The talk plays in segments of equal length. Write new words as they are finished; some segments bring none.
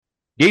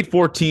Gate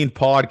 14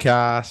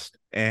 podcast.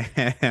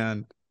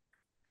 And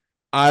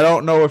I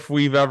don't know if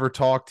we've ever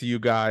talked to you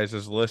guys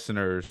as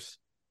listeners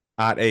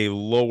at a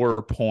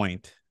lower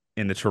point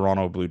in the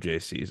Toronto Blue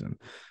Jays season.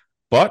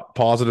 But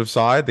positive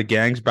side, the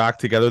gang's back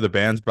together, the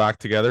band's back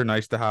together.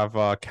 Nice to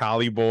have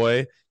Cali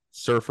Boy,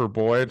 Surfer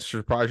Boy. It's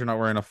surprised you're not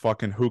wearing a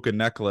fucking hookah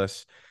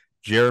necklace.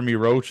 Jeremy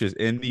Roach is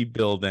in the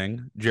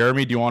building.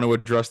 Jeremy, do you want to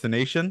address the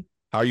nation?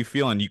 How are you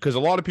feeling? Because a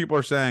lot of people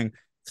are saying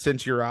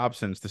since your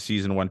absence, the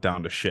season went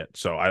down to shit.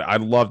 So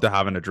I'd love to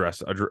have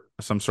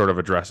some sort of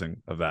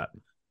addressing of that.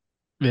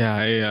 Yeah,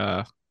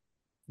 I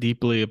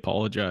deeply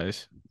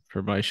apologize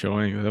for my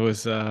showing.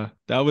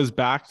 That was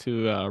back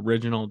to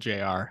original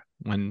JR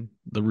when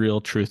the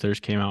real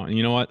truthers came out. And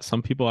you know what?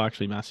 Some people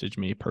actually messaged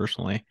me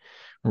personally,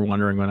 were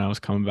wondering when I was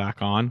coming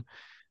back on.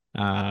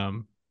 I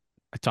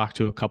talked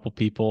to a couple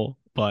people,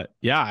 but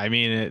yeah, I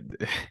mean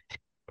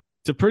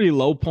it's a pretty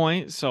low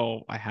point,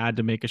 so I had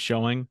to make a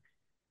showing.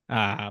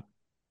 Uh,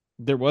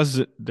 there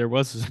was there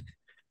was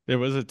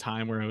a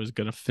time where I was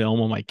gonna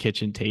film on my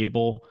kitchen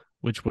table,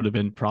 which would have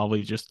been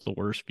probably just the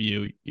worst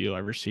view you'll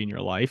ever see in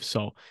your life.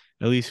 So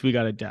at least we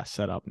got a desk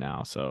set up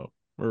now, so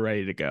we're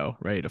ready to go,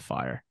 ready to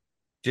fire.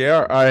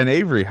 JR and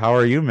Avery, how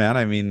are you, man?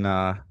 I mean,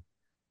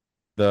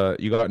 the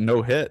you got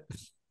no hit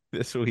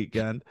this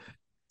weekend. Yeah,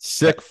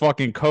 Sick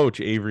fucking coach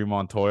Avery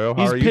Montoyo.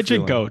 How He's are you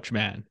pitching feeling? coach,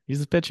 man.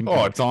 He's the pitching Oh,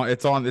 coach.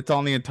 it's on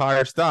the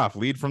entire staff.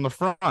 Lead from the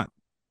front.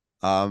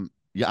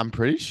 yeah, I'm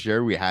pretty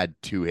sure we had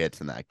two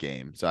hits in that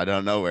game, so I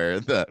don't know where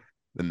the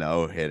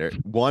no hitter.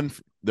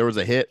 There was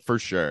a hit for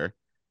sure.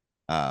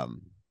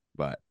 Um,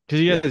 but Because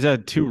you yeah, guys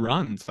had 2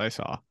 runs, I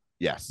saw.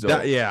 yeah. So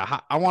That yeah,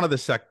 I wanted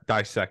to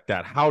dissect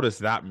that. How does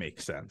that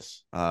make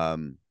sense? a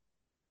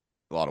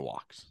lot of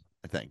walks,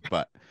 I think,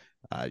 but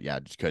yeah,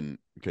 just couldn't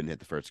hit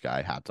the first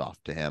guy. Hats off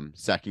to him.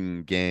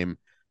 Second game,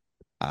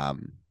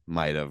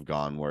 might have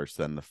gone worse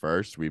than the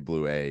first. We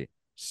blew a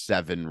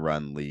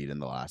 7-run lead in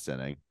the last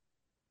inning.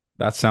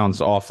 That sounds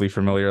awfully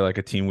familiar, like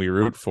a team we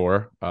root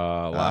for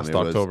last It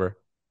was October.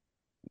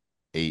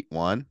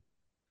 8-1.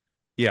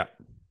 Yeah,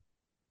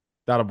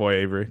 that a boy,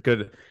 Avery.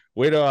 Good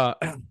way to.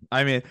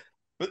 I mean,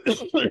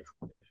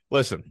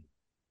 listen,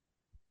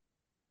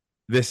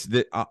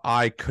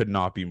 I could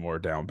not be more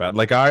down bad.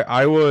 Like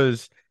I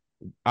was,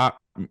 uh,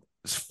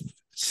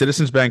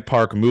 Citizens Bank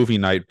Park movie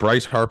night.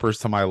 Bryce Harper's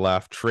to my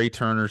left, Trey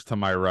Turner's to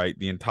my right.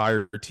 The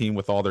entire team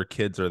with all their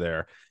kids are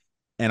there,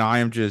 and I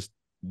am just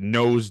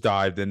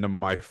nosedived into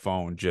my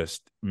phone,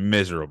 just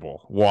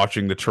miserable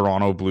watching the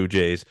Toronto Blue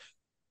Jays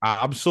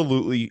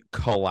absolutely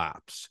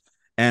collapse.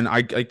 And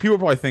I like people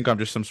probably think I'm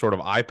just some sort of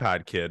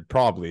iPad kid.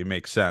 Probably it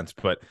makes sense,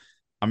 but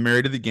I'm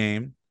married to the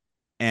game,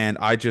 and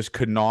I just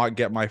could not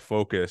get my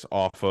focus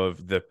off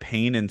of the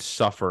pain and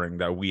suffering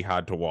that we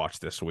had to watch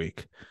this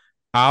week.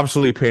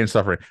 Absolutely pain and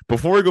suffering.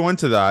 Before we go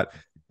into that,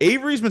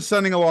 Avery's been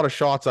sending a lot of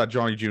shots at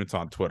Johnny Junits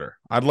on Twitter.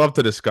 I'd love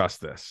to discuss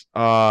this.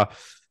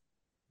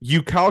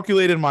 You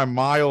calculated my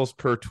miles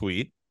per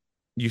tweet.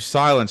 You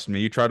silenced me.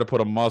 You tried to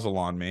put a muzzle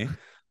on me,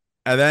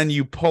 and then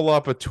you pull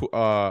up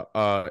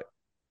a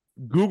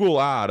Google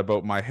ad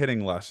about my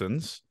hitting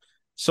lessons.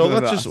 So No,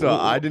 let's no. just So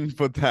I didn't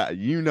put that.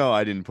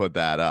 I didn't put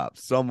that up.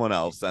 Someone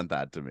else sent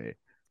that to me.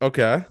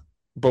 okay.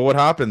 But what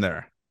happened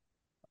there?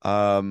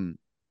 Um,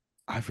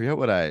 I forget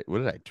what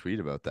did I tweet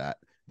about that.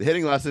 The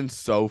hitting lesson's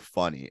so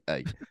funny.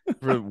 Like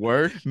for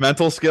work,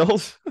 Mental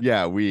skills?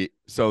 yeah, we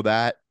so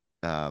that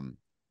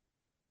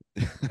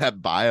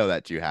that bio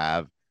that you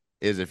have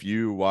is if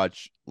you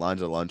watch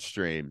Lines of Lunch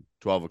stream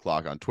 12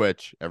 o'clock on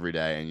Twitch every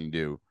day and you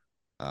do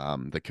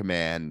the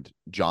command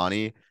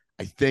Johnny,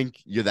 I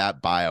think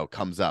that bio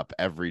comes up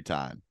every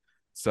time.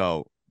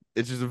 So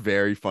it's just a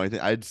very funny thing.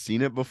 I'd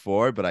seen it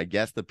before, but I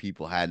guess the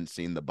people hadn't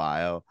seen the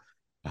bio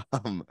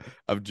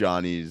of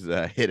Johnny's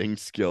hitting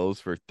skills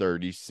for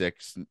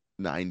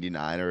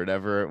 36.99 or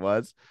whatever it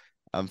was.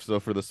 So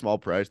for the small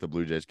price, the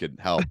Blue Jays could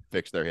help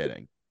fix their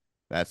hitting.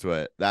 That's And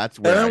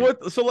where then I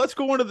what? So let's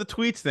go into the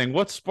tweets thing.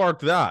 What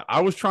sparked that?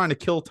 I was trying to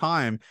kill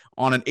time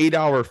on an 8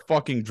 hour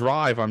fucking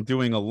drive I'm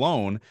doing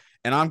alone,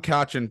 and I'm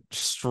catching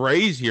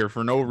strays here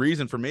for no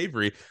reason from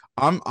Avery.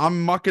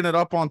 I'm mucking it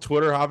up on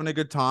Twitter, having a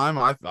good time.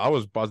 I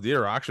was buzzed. The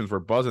interactions were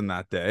buzzing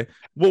that day.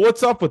 Well,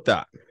 what's up with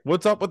that?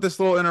 What's up with this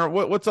little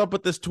what's up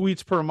with this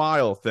tweets per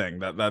mile thing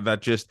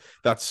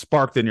that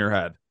sparked in your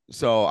head?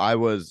 so I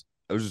was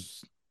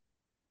just,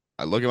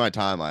 I look at my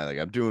timeline, like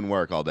I'm doing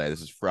work all day.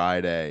 This is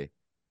Friday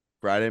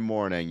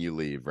morning you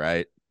leave,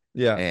 right?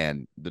 Yeah.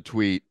 And the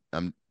tweet,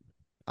 I'm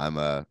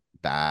a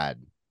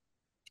bad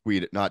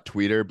not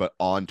tweeter, but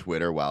on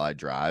Twitter while I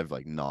drive,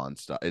 like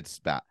nonstop. It's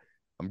bad.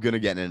 I'm gonna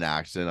get in an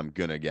accident. I'm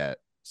gonna get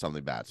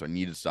something bad. So I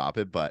need to stop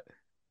it. But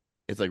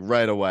it's like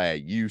right away,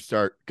 you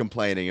start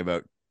complaining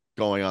about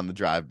going on the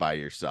drive by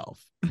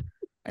yourself.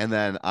 And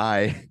then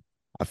I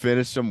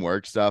finish some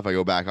work stuff. I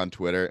go back on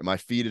Twitter, and my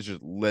feed is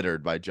just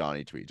littered by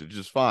Johnny tweets, which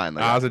is fine.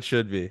 As it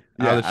should be. As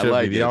Yeah, it I should be.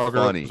 like The it. It's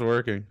algorithm's funny.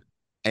 working.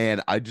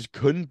 And I just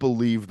couldn't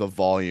believe the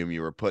volume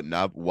you were putting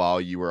up while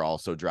you were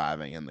also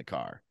driving in the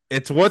car.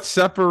 It's what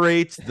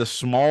separates the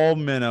small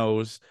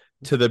minnows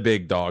to the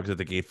big dogs at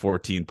the Gate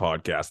 14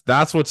 podcast.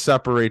 That's what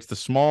separates the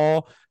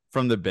small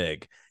from the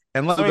big.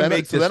 And let me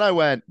make this. Then I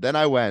went.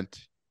 I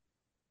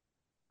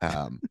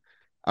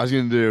was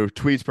going to do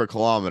tweets per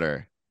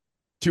kilometer.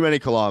 Too many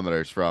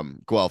kilometers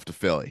from Guelph to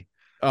Philly.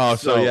 Oh,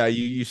 so yeah,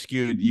 you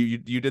skewed.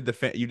 You did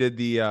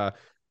the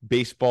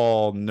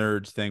baseball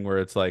nerds thing where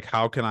it's like,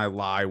 how can I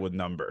lie with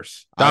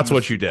numbers? That's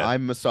what you did. I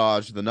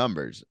massaged the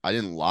numbers. I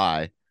didn't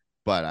lie,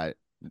 but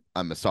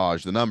I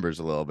massaged the numbers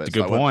a little bit. It's a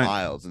good I point. went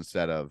miles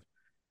instead of.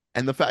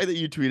 And the fact that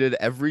you tweeted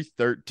every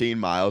 13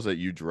 miles that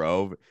you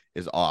drove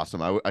is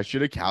awesome. I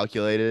should have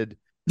calculated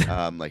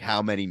like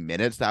how many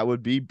minutes that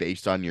would be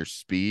based on your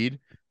speed,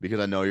 because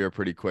I know you're a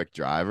pretty quick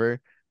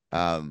driver.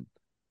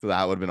 So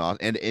that would have been awesome.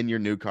 And in your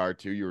new car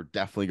too, you were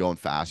definitely going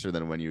faster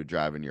than when you would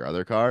drive in your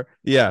other car.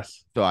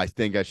 Yes. So I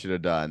think I should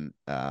have done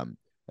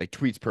like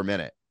tweets per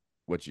minute,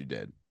 what you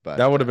did. But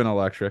that would have been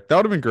electric. That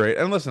would have been great.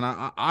 And listen,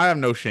 I have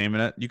no shame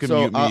in it. You can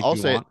mute me if I'll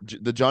you say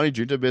want. The Johnny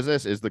Junta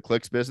business is the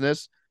clicks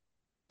business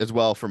as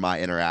well for my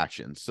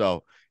interactions.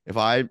 So if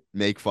I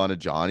make fun of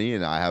Johnny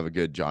and I have a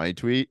good Johnny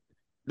tweet,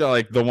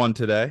 like the one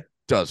today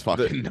does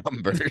fucking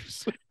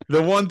numbers.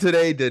 The one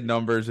today did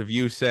numbers of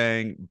you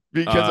saying,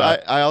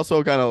 because I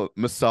also kind of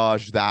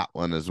massaged that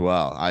one as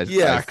well.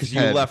 Because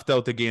you left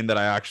out the game that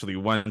I actually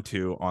went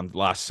to on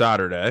last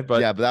Saturday.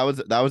 But yeah,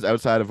 but that was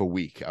outside of a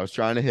week. I was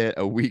trying to hit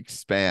a week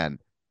span.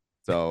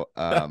 So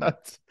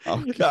that's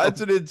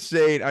an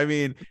insane. I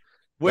mean,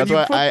 when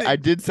that's why I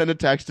did send a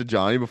text to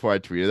Johnny before I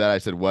tweeted that. I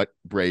said, "What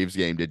Braves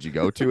game did you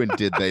go to, and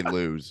did they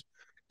lose?"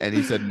 And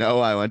he said, "No,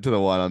 I went to the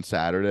one on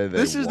Saturday."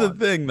 This is the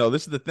thing, though.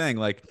 This is the thing.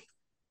 Like,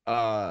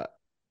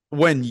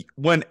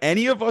 when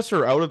any of us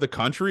are out of the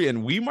country,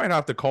 and we might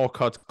have to call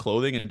Cuts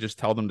Clothing and just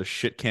tell them to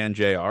shit can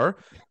JR,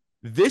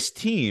 this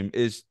team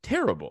is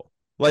terrible.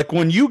 Like,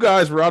 when you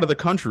guys were out of the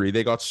country,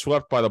 they got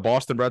swept by the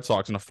Boston Red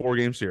Sox in a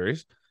 4-game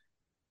series.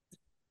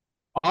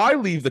 I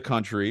leave the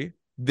country,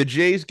 the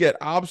Jays get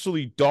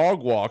absolutely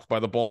dog walked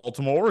by the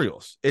Baltimore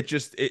Orioles.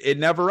 It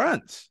never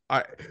ends.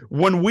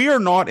 When we are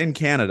not in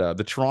Canada,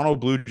 the Toronto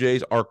Blue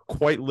Jays are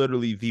quite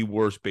literally the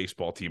worst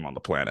baseball team on the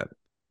planet.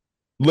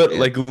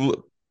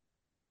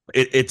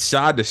 It's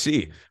sad to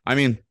see. I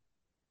mean,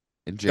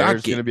 and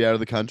Jared's going to be out of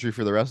the country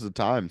for the rest of the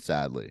time,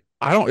 sadly.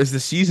 Is the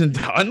season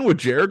done with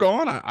Jared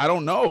gone? I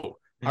don't know.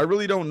 I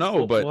really don't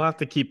know. But we'll have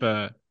to keep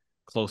a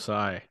close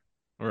eye,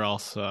 or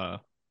else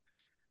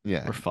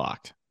we're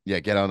fucked. Yeah,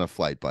 get on a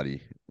flight,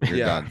 buddy.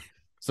 You're done.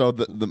 So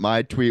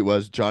my tweet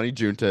was Johnny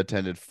Junta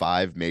attended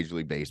 5 Major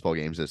League Baseball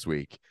games this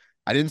week.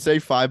 I didn't say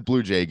 5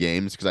 Blue Jay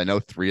games because I know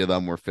 3 of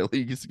them were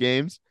Phillies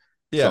games.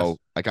 Yes. So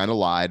I kind of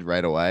lied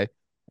right away.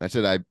 I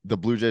said the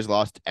Blue Jays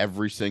lost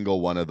every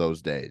single one of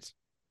those days,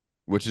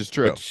 which is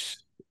true.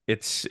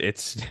 It's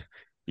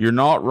you're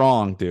not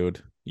wrong,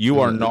 dude. You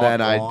are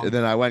not wrong.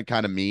 Then I went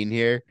kind of mean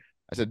here.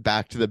 I said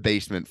back to the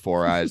basement,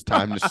 4 eyes,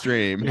 time to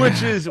stream.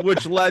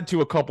 which led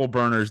to a couple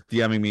burners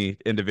DMing me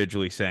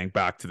individually saying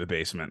back to the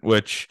basement,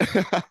 which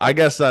I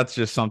guess that's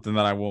just something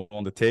that I won't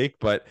want to take.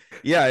 But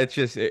yeah,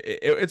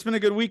 it's been a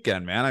good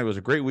weekend, man. It was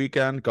a great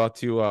weekend. Got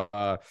to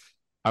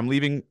I'm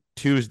leaving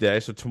Tuesday,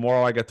 so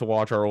tomorrow I get to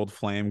watch our old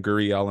flame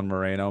Gurriel and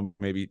Moreno,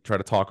 maybe try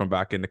to talk him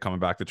back into coming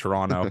back to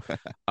Toronto.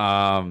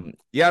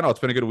 It's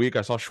been a good week.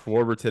 I saw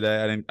Schwarber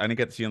today. I didn't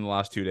get to see him the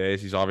last 2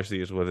 days. He's obviously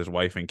with his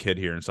wife and kid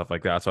here and stuff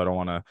like that, so I don't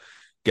want to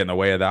get in the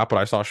way of that. But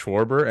I saw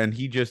Schwarber, and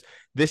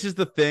this is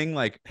the thing,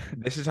 like,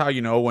 this is how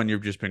you know when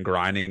you've just been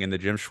grinding in the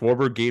gym.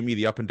 Schwarber gave me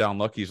the up and down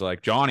look. He's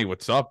like, Johnny,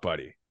 what's up,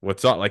 buddy?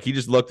 What's up? Like, he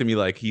just looked at me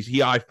like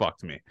he eye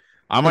fucked me.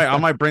 I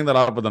might bring that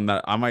up with him.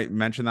 That I might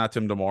mention that to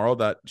him tomorrow.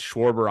 That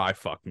Schwarber eye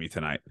fucked me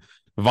tonight,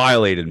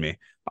 violated me.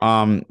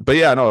 But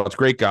yeah, no, it's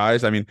great,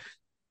 guys. I mean,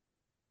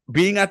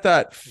 being at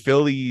that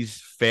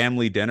Phillies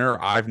family dinner,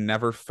 I've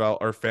never felt,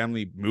 or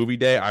family movie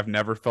day, I've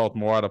never felt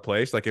more out of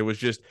place. Like, it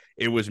was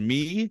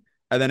me,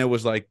 and then it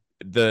was like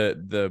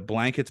the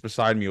blankets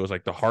beside me. It was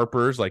like the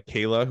Harpers, like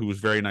Kayla, who was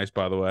very nice,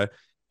 by the way.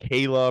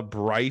 Kayla,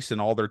 Bryce,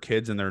 and all their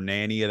kids and their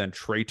nanny, and then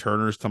Trey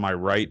Turner's to my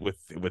right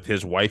with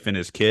his wife and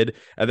his kid,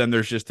 and then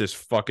there's just this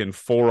fucking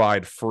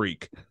 4-eyed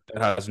freak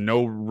that has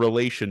no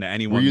relation to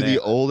anyone. Were you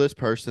the oldest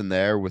person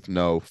there with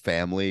no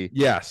family?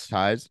 Yes,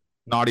 ties.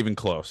 Not even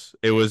close.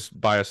 It was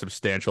by a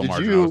substantial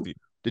margin.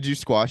 Did you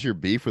squash your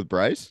beef with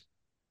Bryce?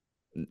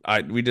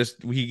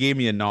 He gave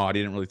me a nod.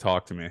 He didn't really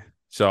talk to me.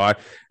 So I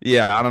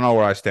don't know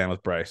where I stand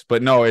with Bryce,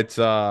 but no, it's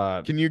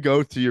Can you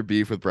go to your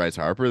beef with Bryce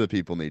Harper? The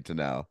people need to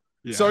know.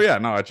 Yeah. So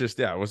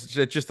it was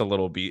just a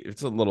little beef.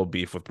 It's a little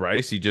beef with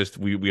Bryce.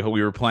 We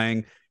were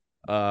playing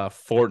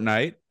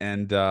Fortnite,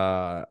 and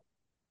I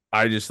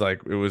just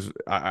like it was.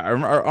 I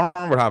don't remember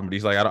what happened.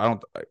 He's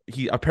like,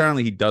 he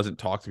apparently he doesn't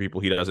talk to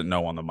people he doesn't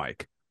know on the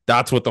mic.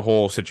 That's what the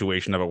whole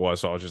situation of it was.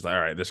 So I was just like, all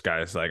right, this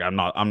guy is like, I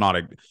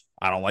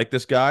don't like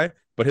this guy.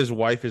 But his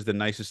wife is the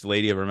nicest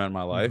lady I've ever met in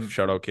my life. Mm-hmm.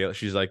 Shout out Kayla.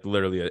 She's like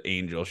literally an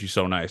angel. She's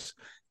so nice.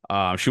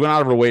 She went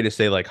out of her way to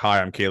say like,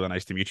 hi, I'm Kayla.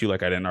 Nice to meet you.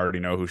 Like, I didn't already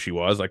know who she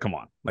was. Like, come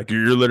on. Like,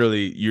 you're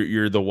literally,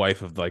 you're the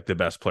wife of like the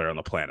best player on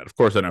the planet. Of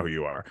course I know who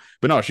you are.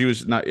 But no, she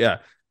was not. Yeah,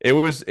 it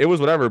was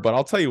whatever. But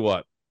I'll tell you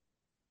what,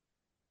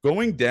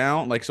 going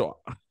down, like, so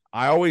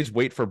I always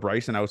wait for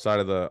Bryson outside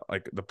of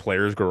the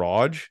player's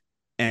garage,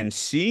 and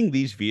seeing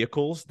these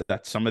vehicles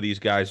that some of these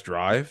guys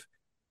drive,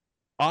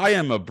 I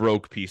am a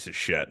broke piece of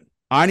shit.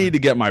 I need to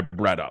get my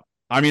bread up.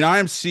 I mean, I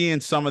am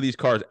seeing some of these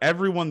cars.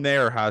 Everyone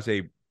there has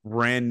a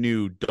brand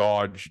new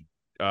Dodge.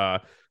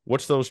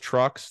 What's those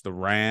trucks? The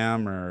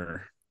Ram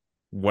or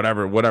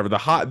whatever. The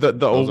hot the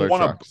Those are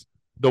one trucks.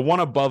 the one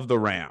above the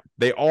Ram.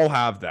 They all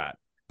have that.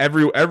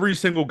 Every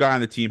single guy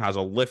on the team has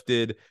a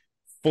lifted,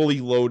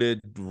 fully loaded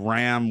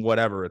Ram,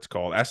 whatever it's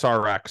called,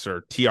 SRX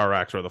or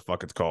TRX, or the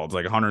fuck it's called. It's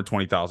like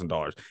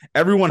 $120,000.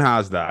 Everyone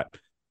has that.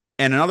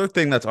 And another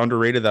thing that's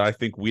underrated that I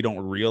think we don't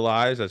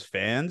realize as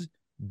fans,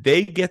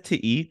 they get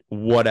to eat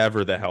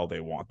whatever the hell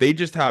they want. They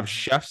just have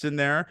chefs in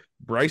there.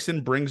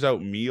 Bryson brings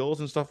out meals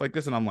and stuff like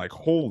this. And I'm like,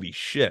 holy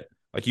shit.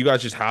 Like, you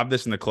guys just have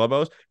this in the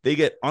clubhouse. They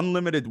get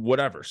unlimited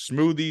whatever,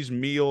 smoothies,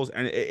 meals,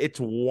 and it's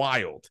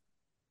wild.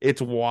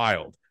 It's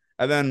wild.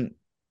 And then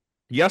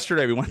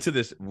yesterday we went to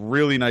this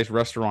really nice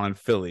restaurant in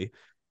Philly.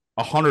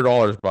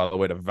 $100, by the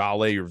way, to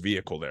valet your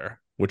vehicle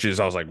there, which is,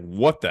 I was like,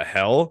 what the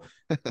hell?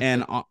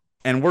 And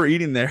and we're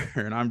eating there,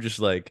 and I'm just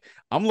like,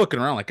 I'm looking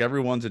around, like,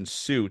 everyone's in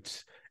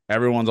suits,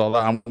 everyone's all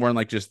that. I'm wearing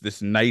like just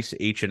this nice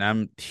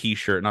H&M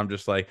t-shirt, and I'm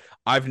just like,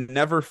 I've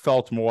never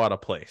felt more out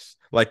of place.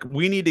 Like,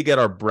 we need to get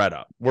our bread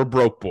up. We're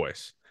broke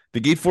boys.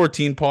 The Gate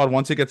 14 pod,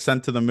 once it gets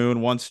sent to the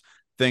moon, once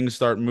things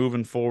start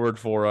moving forward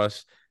for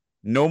us,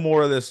 no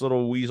more of this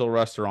little weasel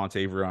restaurants,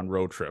 Avery, on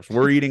road trips.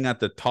 We're eating at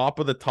the top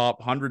of the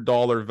top,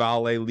 $100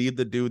 valet, leave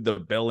the dude the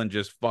bill and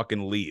just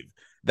fucking leave.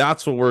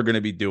 That's what we're going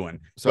to be doing.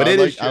 So But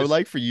I would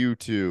like for you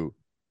to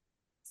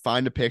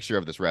find a picture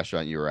of this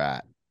restaurant you were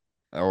at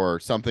or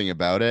something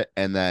about it,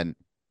 and then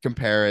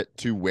compare it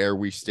to where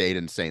we stayed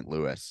in St.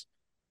 Louis.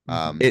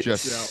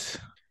 Just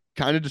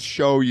kind of to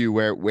show you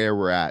where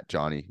we're at,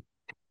 Johnny.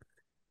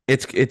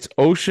 It's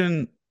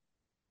Ocean.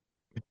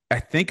 I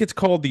think it's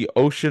called the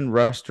Ocean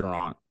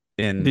Restaurant.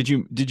 Did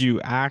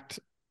you act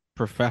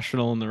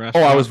professional in the Oh,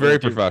 restaurant? I was very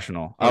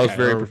professional. I was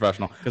very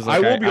professional. Because I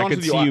will be I honest could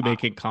with you. see you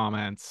making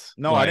comments.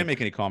 No, I didn't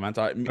make any comments.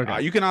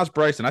 You can ask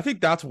Bryson. I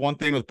think that's one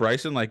thing with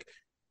Bryson. Like,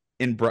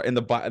 in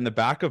the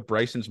back of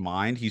Bryson's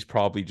mind, he's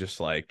probably just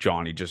like,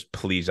 Johnny, just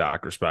please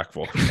act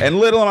respectful. And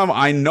little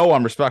I know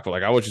I'm respectful.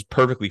 Like, I was just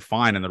perfectly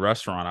fine in the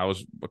restaurant. I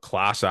was a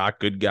class act,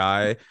 good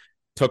guy.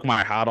 Took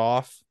my hat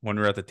off when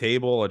we were at the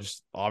table. I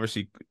just,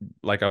 obviously,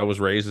 like, I was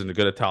raised as a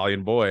good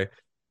Italian boy.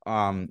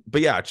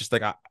 But yeah, just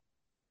like,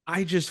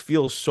 I just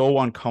feel so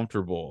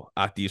uncomfortable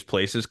at these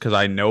places because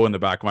I know in the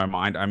back of my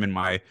mind I'm in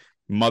my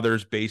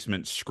mother's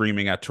basement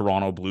screaming at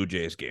Toronto Blue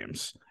Jays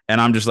games. And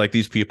I'm just like,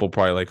 these people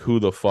probably like, who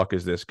the fuck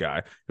is this guy?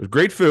 It was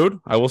great food.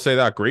 I will say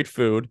that, great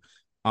food.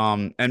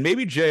 And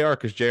maybe JR,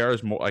 because JR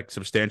is more like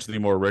substantially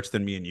more rich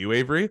than me and you,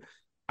 Avery.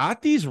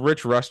 At these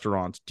rich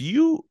restaurants, do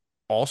you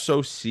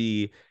also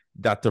see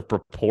that the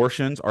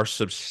proportions are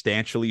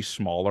substantially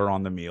smaller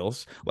on the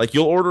meals? Like,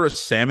 you'll order a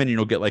salmon and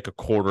you'll get like a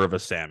quarter of a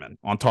salmon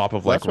on top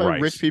of Well, like that's why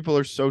rice. rich people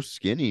are so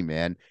skinny,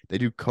 man. They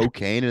do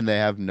cocaine and they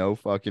have no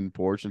fucking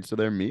portions to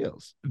their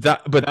meals.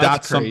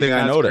 That's something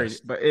I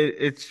noticed. Crazy. But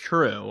it's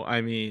true. I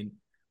mean,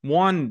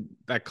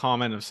 that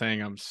comment of saying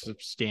I'm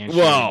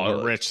substantially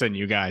more rich than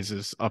you guys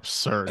is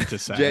absurd to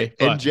say.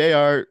 And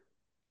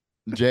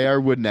JR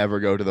would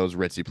never go to those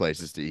ritzy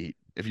places to eat.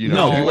 If you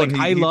know, no, like,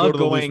 I love go to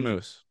the Loose going.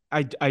 Moose.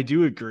 I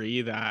do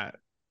agree that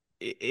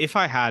if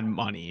I had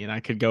money and I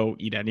could go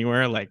eat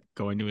anywhere, like,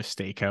 going to a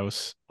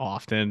steakhouse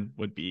often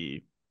would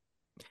be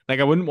like,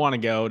 I wouldn't want to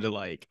go to,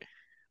 like,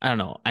 I don't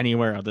know,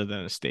 anywhere other than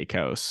a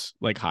steakhouse,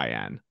 like high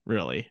end,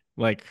 really.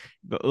 Like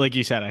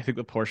you said, I think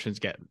the portions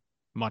get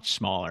much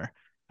smaller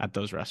at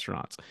those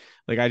restaurants.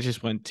 Like, I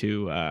just went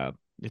to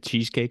the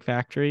Cheesecake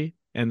Factory,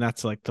 and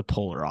that's like the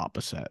polar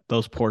opposite.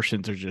 Those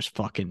portions are just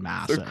fucking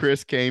massive. So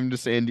Chris came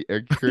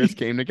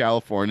to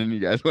California, and you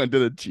guys went to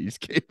the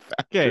Cheesecake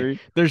Factory. Okay,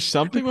 there's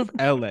something with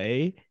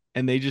LA,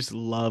 and they just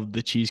love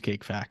the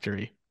Cheesecake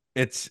Factory.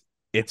 It's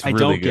I really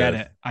don't good. get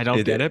it. I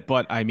don't get it,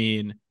 but I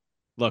mean,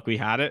 look, we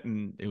had it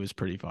and it was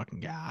pretty fucking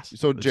gas.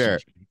 So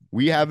Jared,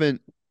 we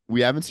haven't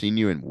seen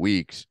you in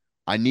weeks.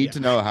 I need to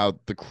know how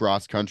the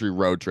cross country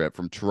road trip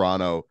from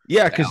Toronto.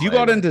 Yeah, because you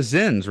got into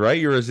Zins, right?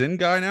 You're a Zin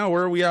guy now.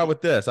 Where are we at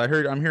with this? I'm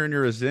hearing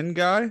you're a Zin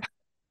guy.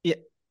 Yeah,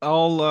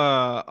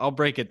 I'll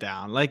break it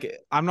down. Like,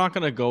 I'm not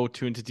gonna go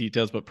too into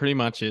details, but pretty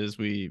much is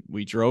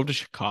we drove to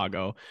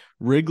Chicago.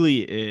 Wrigley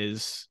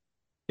is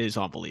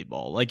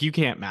unbelievable. Like, you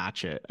can't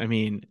match it. I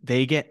mean,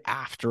 they get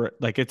after it.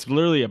 Like, it's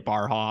literally a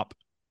bar hop,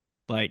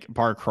 like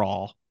bar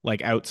crawl,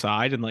 like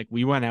outside. And like,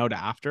 we went out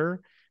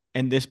after,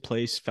 and this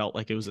place felt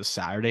like it was a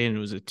Saturday and it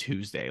was a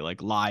Tuesday,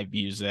 like live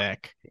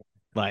music,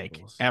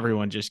 like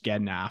everyone just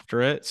getting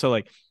after it. So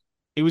like,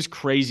 it was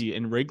crazy.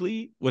 And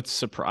Wrigley, what's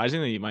surprising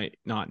that you might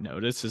not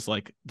notice is,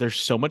 like, there's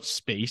so much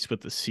space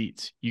with the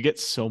seats. You get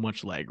so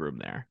much leg room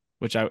there,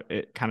 which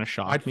it kind of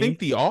shocked me. I think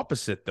the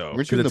opposite, though,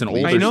 Weren't you because in it's the an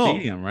bleachers? older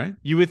stadium, right?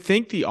 You would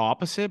think the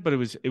opposite, but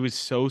it was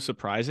so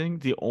surprising.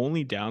 The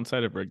only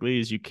downside of Wrigley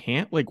is you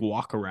can't, like,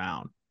 walk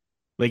around.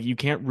 Like, you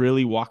can't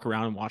really walk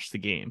around and watch the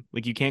game.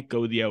 Like, you can't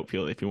go to the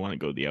outfield if you want to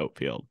go to the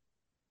outfield.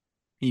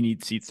 You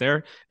need seats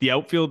there. The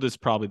outfield is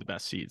probably the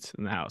best seats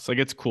in the house. Like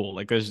it's cool.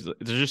 Like there's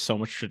just so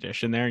much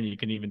tradition there, and you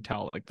can even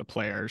tell like the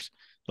players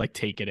like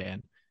take it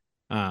in.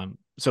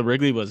 So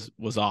Wrigley was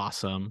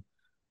awesome.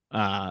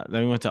 Then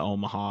we went to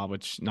Omaha,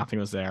 which nothing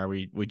was there.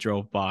 We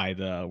drove by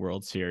the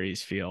World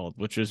Series field,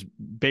 which was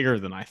bigger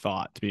than I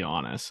thought, to be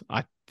honest.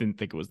 I didn't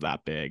think it was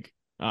that big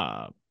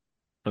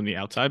from the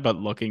outside, but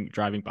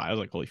driving by, I was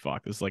like, holy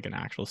fuck, this is like an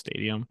actual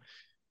stadium.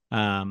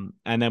 And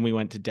then we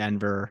went to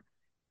Denver.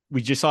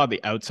 We just saw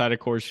the outside of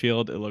Coors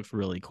Field. It looked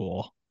really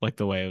cool, like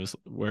the way it was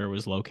where it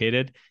was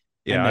located.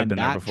 And Yeah, I've then been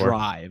there that before.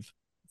 drive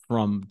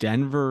from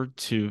Denver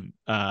to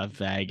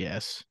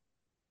Vegas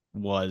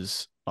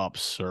was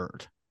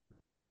absurd.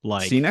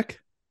 Like, Scenic?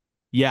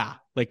 yeah,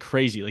 like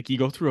crazy. Like you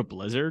go through a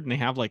blizzard and they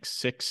have like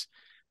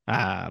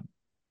uh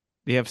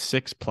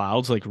six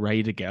clouds like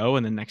ready to go,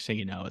 and then next thing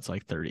you know, it's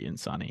like 30 and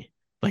sunny.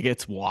 Like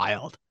it's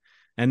wild.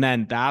 And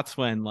then that's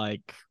when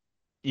like,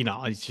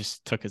 I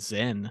just took a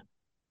Zen.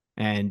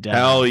 And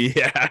Hell and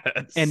yes.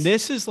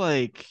 this is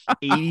like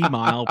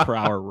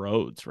 80-mile-per-hour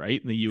roads,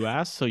 right? In the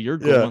US. So you're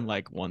Yeah. going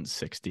like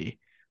 160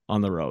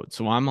 on the road.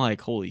 So I'm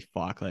like, holy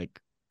fuck. Like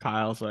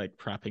Kyle's like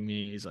prepping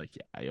me. He's like,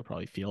 yeah, you'll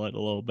probably feel it a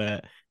little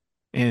bit.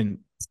 And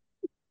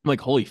I'm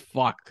like, holy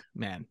fuck,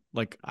 man.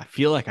 Like, I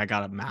feel like I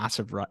got a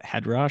massive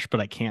head rush, but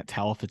I can't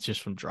tell if it's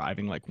just from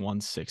driving like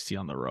 160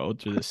 on the road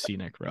through this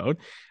scenic road.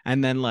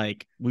 And then,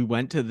 like, we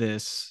went to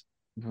this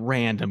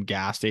random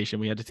gas station.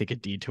 We had to take a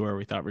detour.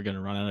 We thought we were going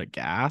to run out of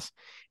gas.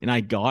 And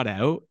I got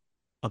out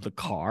of the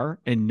car,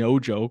 and no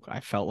joke,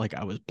 I felt like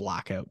I was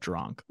blackout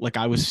drunk. Like,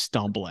 I was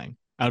stumbling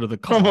out of the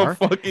From a car. And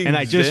fucking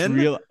I just Zen?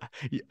 realized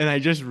that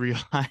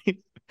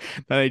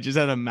I just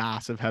had a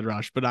massive head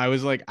rush, but I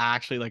was like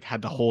actually like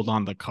had to hold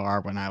on the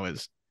car when I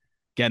was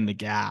getting the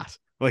gas.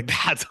 Like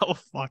that's how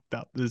fucked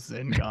up this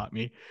Zen got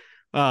me.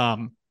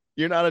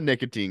 You're not a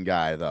nicotine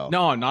guy though.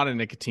 No, I'm not a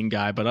nicotine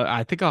guy, but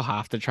I think I'll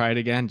have to try it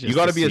again You just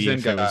got to to be a see Zen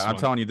if it guy. was I'm fun.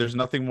 telling you, there's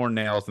nothing more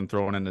nails than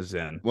throwing in a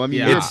Zen. Well, I mean,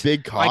 Yeah. you're a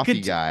big I coffee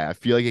could- guy. I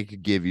feel like it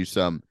could give you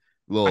some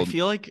little I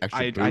feel like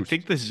extra I boost.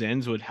 think the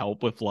Zens would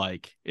help with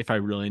like if I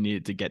really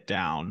needed to get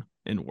down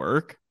and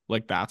work.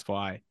 Like that's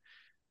why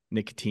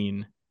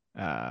nicotine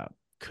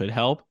could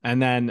help.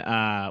 And then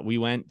we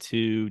went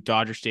to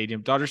Dodger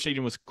Stadium. Dodger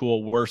Stadium was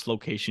cool. Worst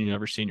location you've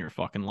ever seen in your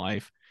fucking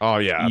life. Oh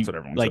yeah, that's what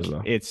everyone Like says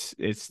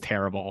though. it's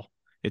terrible.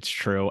 It's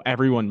true.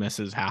 Everyone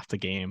misses half the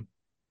game.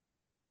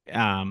 That's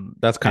And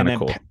kind of then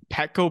cool.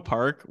 Petco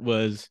Park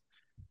was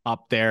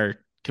up there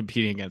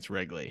competing against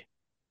Wrigley.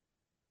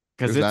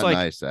 Because Is it's that like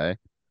nice, eh?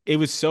 it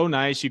was so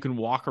nice. You can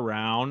walk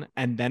around,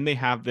 and then they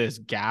have this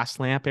gas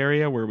lamp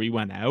area where we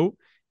went out,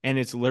 and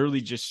it's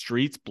literally just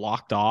streets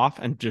blocked off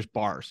and just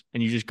bars,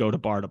 and you just go to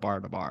bar to bar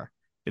to bar.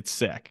 It's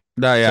sick.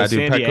 No, yeah, So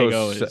dude. San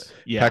Diego is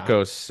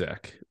Petco's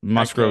sick.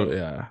 Musgrove,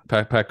 yeah.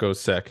 Petco's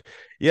sick.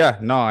 Yeah,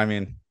 no, I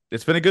mean,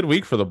 it's been a good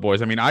week for the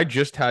boys. I mean, I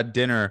just had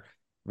dinner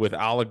with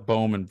Alec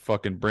Bohm and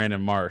fucking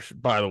Brandon Marsh.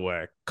 By the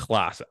way,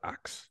 class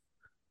acts.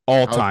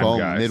 All time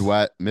guys.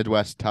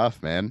 Midwest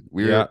tough, man.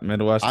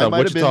 Midwest I tough.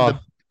 might have been Wichita.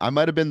 I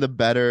might have been the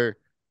better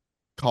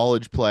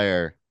college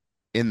player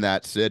in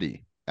that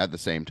city at the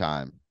same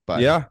time. But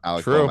Yeah,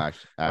 Alec true. Bohm I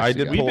actually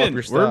did got pull it. up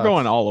your We're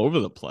going stats. all over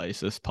the place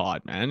this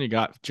pod, man. You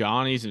got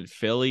Johnny's in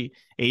Philly,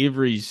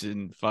 Avery's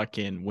in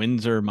fucking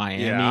Windsor,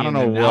 Miami. Yeah, I don't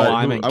and know then now what-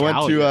 I'm in I went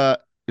Calgary. to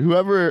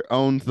whoever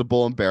owns the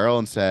Bull and Barrel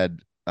and said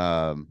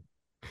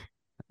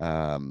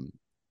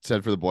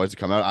said for the boys to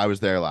come out. I was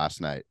there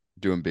last night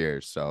doing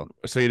beers, so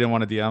So you didn't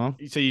want to DM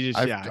him? So you just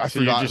I so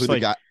you're forgot just who the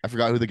guy. I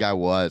forgot who the guy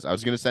was. I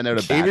was gonna send out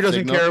a Avery bat doesn't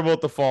signal. care about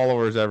the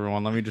followers,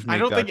 everyone. Let me just make I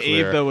don't that think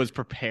clear. Abe though was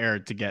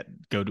prepared to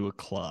go to a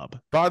club.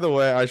 By the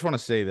way, I just want to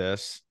say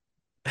this.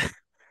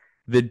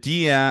 The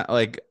DM,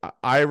 like,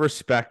 I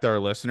respect our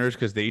listeners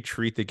because they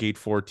treat the Gate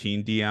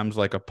 14 DMs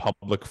like a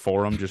public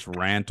forum, just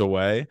rant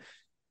away.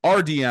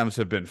 Our DMs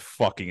have been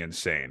fucking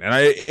insane. And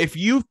if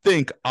you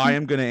think I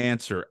am going to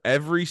answer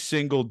every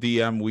single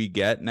DM we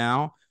get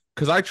now,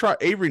 because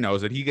Avery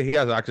knows it. He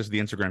has access to the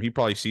Instagram. He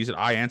probably sees it.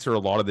 I answer a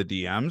lot of the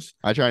DMs.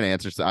 I try and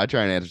answer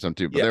some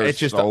too, but Yeah, there it's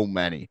were just so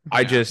many.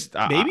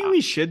 Maybe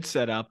we should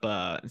set up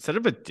instead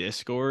of a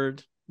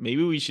Discord,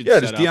 maybe we should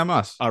just set DM up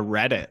us. a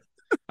Reddit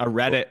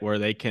where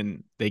they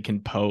can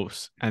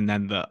post and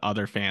then the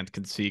other fans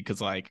can see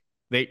because like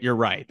you're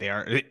right,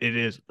 it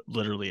is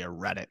literally a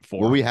Reddit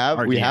forum. Well, we have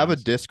a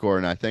DMs. Discord,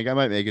 and I think I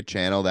might make a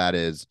channel that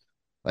is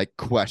like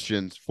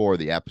questions for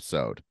the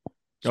episode.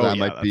 So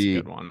that's a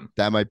good one.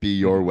 That might be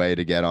your way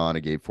to get on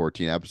a Gate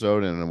 14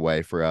 episode, and a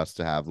way for us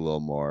to have a little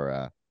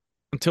more.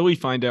 Until we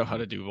find out how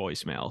to do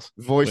voicemails.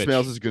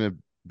 Voicemails is going to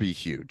be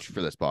huge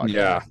for this podcast.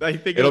 Yeah, I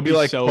think it'll be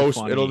like so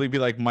funny. It'll be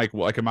like Mike.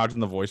 Like imagine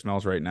the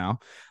voicemails right now.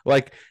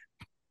 Like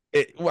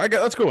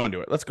let's go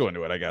into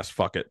it. I guess.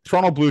 Fuck it.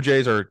 Toronto Blue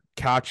Jays are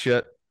cat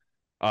shit.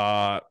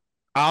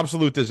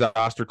 Absolute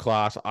disaster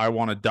class. I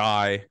want to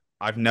die.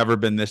 I've never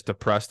been this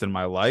depressed in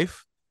my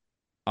life.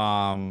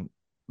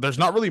 There's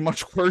not really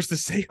much words to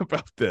say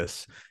about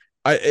this.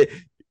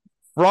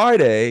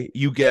 Friday,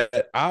 you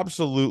get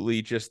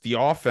absolutely just the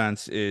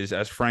offense is,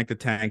 as Frank the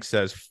Tank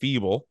says,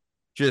 feeble.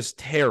 Just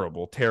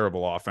terrible,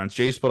 terrible offense.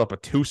 Jays put up a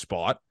 2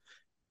 spot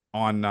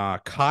on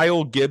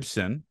Kyle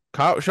Gibson.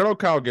 Shout out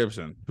Kyle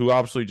Gibson, who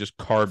obviously just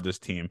carved this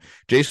team.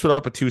 Jays put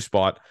up a 2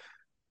 spot.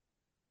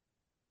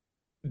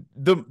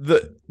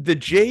 The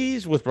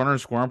Jays with runner in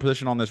scoring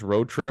position on this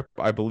road trip,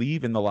 I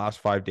believe in the last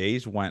 5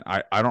 days went.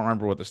 I don't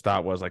remember what the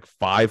stat was, like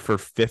 5 for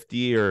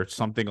 50 or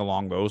something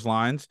along those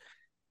lines.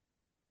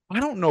 I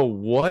don't know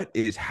what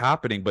is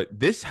happening, but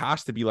this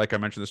has to be, like I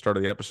mentioned at the start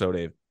of the episode,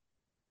 Dave,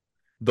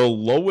 the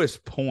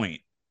lowest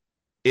point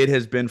it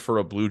has been for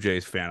a Blue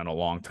Jays fan in a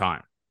long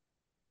time.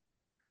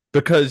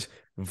 Because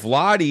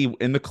Vladdy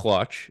in the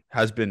clutch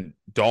has been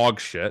dog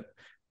shit.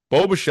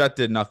 Bo Bichette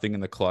did nothing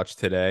in the clutch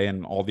today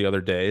and all the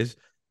other days.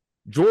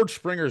 George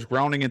Springer's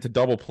grounding into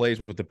double plays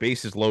with the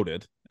bases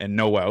loaded and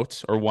no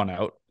outs or 1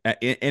 out,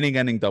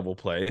 inning-ending double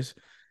plays.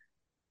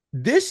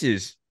 This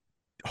is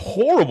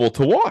horrible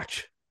to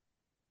watch.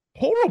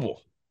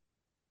 Horrible.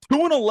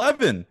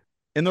 2-11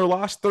 in their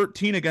last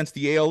 13 against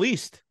the AL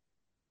East.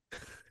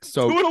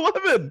 So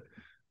 2-11.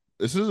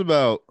 This is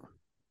about,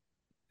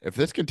 if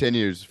this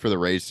continues for the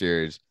Rays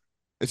series,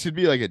 this should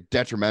be like a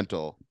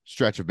detrimental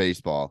stretch of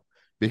baseball,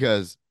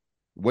 because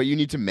what you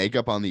need to make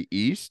up on the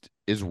East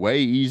is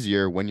way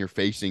easier when you're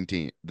facing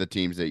the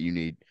teams that you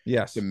need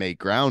to make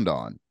ground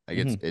on. Like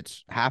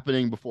it's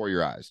happening before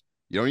your eyes.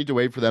 You don't need to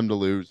wait for them to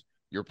lose.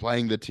 You're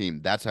playing the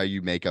team. That's how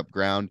you make up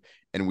ground.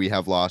 And we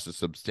have lost a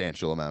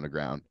substantial amount of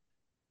ground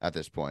at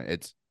this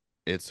point.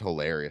 It's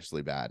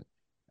hilariously bad.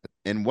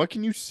 And what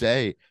can you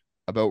say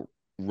about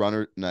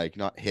runner, like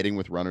not hitting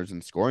with runners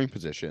in scoring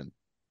position?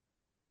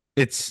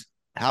 It's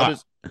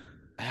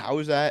how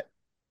is that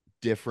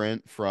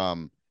different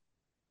from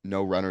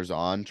no runners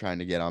on trying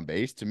to get on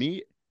base? To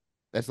me,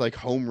 that's like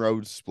home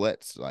road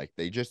splits. Like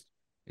it just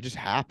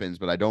happens,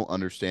 but I don't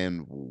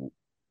understand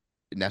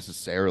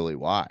necessarily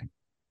why.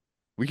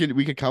 We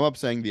could come up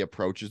saying the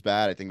approach is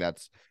bad. I think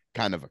that's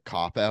kind of a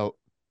cop out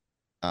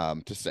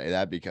to say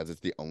that, because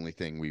it's the only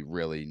thing we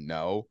really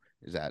know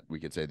is that we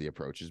could say the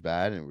approach is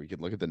bad, and we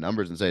could look at the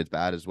numbers and say it's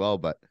bad as well.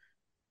 But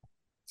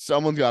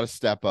someone's got to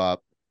step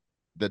up.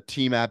 The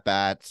team at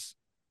bats,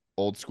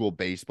 old school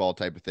baseball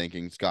type of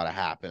thinking's got to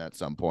happen at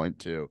some point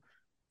to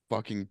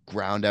fucking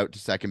ground out to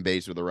second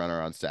base with a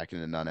runner on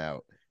second and none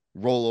out.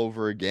 Roll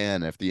over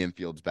again if the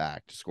infield's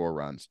back to score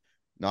runs.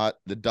 Not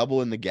the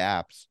double in the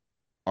gaps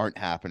aren't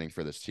happening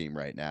for this team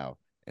right now.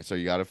 And so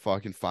you got to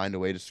fucking find a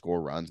way to score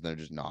runs, and they're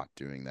just not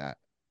doing that.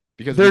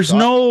 Because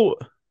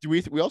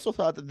we also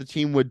thought that the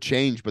team would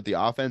change, but the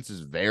offense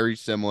is very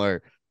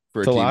similar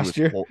for a team last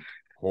year.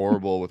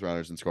 Horrible with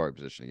runners in scoring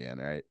position again,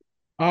 right?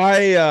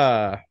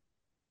 I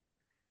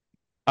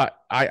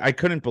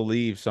couldn't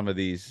believe some of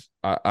these.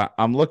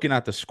 I'm looking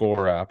at the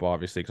score app,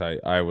 obviously, because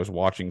I was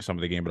watching some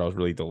of the game, but I was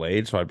really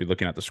delayed. So I'd be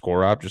looking at the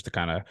score app just to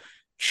kind of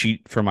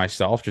cheat for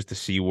myself, just to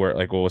see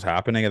what was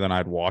happening. And then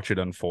I'd watch it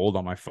unfold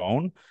on my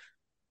phone.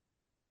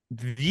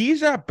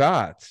 These at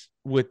bats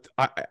with,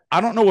 I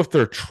don't know if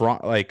they're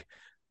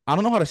I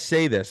don't know how to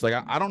say this. Like,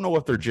 I don't know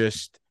if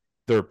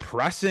they're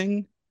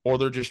pressing or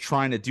they're just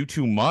trying to do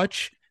too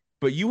much.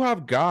 But you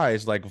have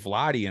guys like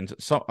Vladdy, and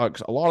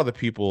a lot of the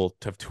people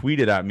have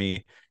tweeted at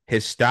me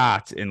his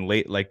stats in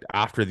late, like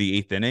after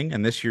the 8th inning.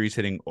 And this year he's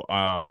hitting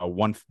below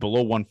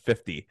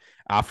 150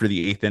 after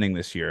the 8th inning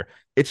this year.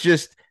 It's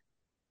just,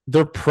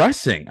 they're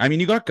pressing. I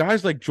mean, you got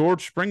guys like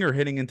George Springer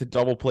hitting into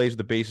double plays with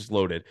the bases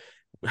loaded.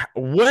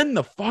 When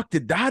the fuck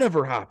did that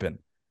ever happen?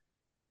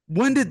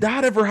 When did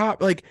that ever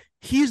happen? Like,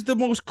 he's the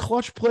most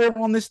clutch player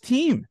on this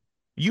team.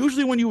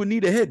 Usually when you would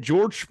need a hit,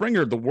 George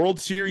Springer, the World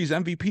Series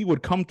MVP,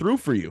 would come through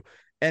for you.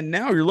 And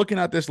now you're looking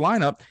at this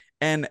lineup,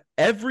 and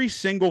every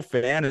single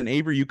fan, and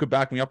Avery, you could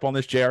back me up on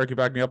this, JR could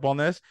back me up on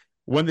this,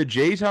 when the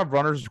Jays have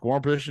runners in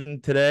scoring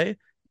position today,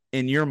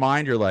 in your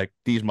mind, you're like,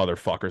 these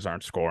motherfuckers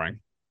aren't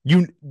scoring.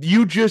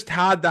 You just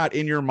had that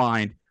in your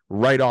mind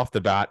right off the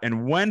bat.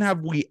 And when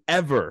have we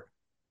ever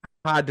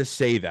had to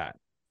say that?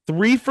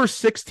 3 for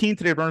 16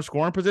 today, runner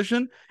scoring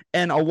position,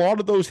 and a lot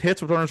of those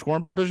hits with runner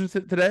scoring positions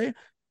today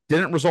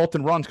didn't result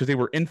in runs because they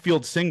were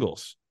infield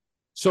singles.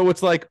 So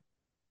it's like,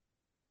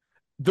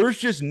 there's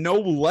just no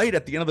light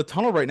at the end of the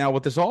tunnel right now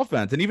with this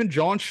offense. And even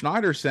John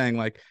Schneider saying,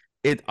 like,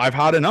 I've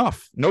had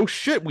enough. No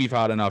shit, we've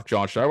had enough,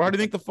 John Schneider. How do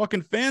you think the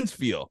fucking fans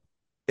feel?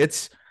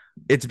 It's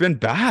been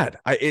bad.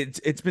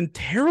 It's been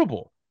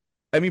terrible.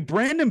 I mean,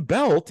 Brandon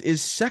Belt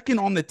is second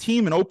on the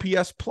team in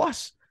OPS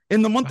plus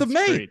in the month of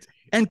May. Great.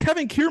 And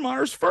Kevin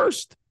Kiermaier's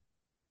first.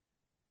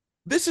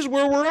 This is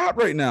where we're at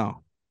right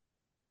now.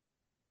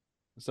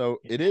 So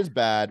it is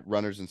bad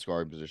runners in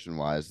scoring position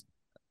wise.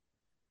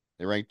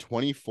 They rank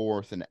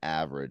 24th in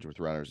average with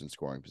runners in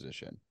scoring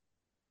position.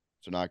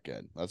 So not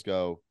good. Let's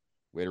go.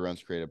 Weighted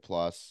runs created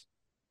plus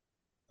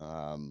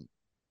 19th,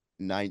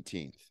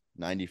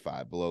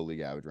 95, below league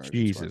average runners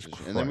in scoring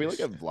position. And then we look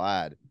at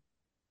Vlad.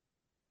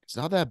 It's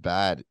not that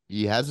bad.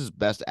 He has his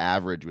best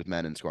average with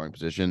men in scoring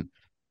position,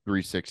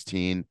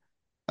 316.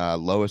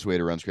 Lowest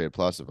weighted runs created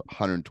plus of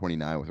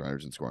 129 with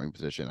runners in scoring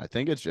position. I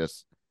think it's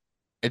just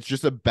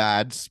a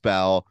bad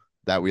spell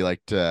that we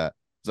like to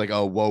It's like,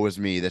 oh, woe is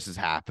me. This is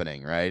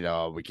happening, right?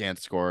 Oh, we can't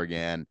score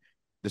again.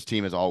 This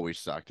team has always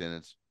sucked,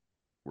 and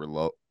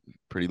we're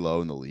pretty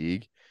low in the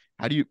league.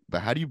 How do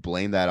you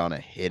blame that on a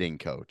hitting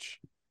coach?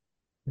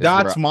 Is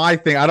there That's my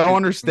thing. I don't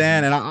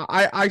understand. Mhm.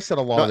 And I said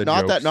a lot of the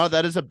not jokes.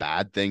 that is a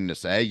bad thing to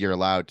say. You're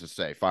allowed to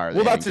say fire the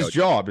Well, hitting that's his coach.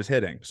 job is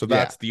hitting. So Yeah.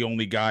 that's the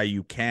only guy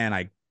you can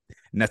I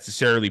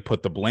necessarily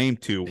put the blame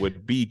to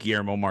would be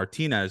Guillermo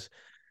Martinez.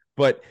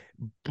 But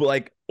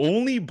like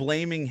only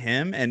blaming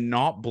him and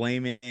not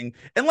blaming,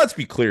 and let's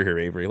be clear here,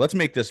 Avery. Let's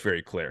make this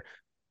very clear.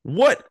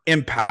 What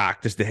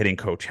impact does the hitting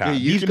coach Yeah,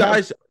 have? you These can have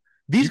guys,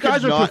 these you could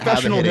guys are not have a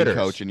professional hitting hitters.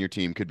 coach and your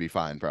team could be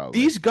fine, probably.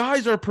 These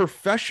guys are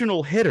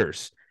professional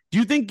hitters. Do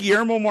you think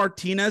Guillermo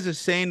Martinez is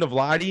saying to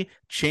Vladdy,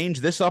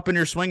 change this up in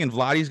your swing and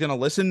Vladdy's going to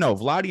listen? No,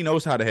 Vladdy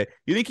knows how to hit.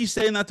 You think he's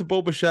saying that to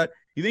Bo Bichette?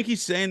 You think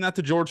he's saying that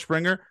to George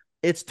Springer?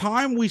 It's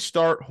time we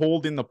start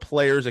holding the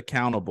players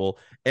accountable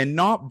and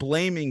not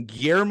blaming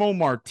Guillermo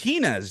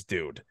Martinez,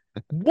 dude.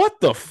 What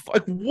the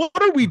fuck? What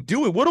are we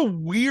doing? What a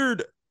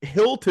weird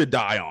hill to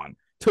die on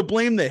to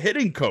blame the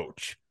hitting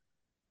coach.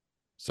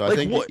 So I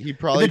think what, he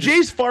probably the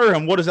Jays fire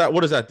him. What does that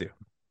do?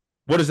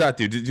 What does that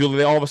do? Do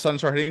they all of a sudden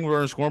start hitting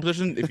in scoring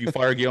position if you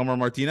fire Guillermo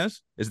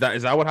Martinez? Is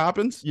that what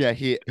happens? Yeah,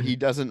 he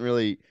doesn't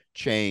really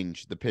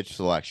change the pitch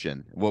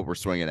selection, what we're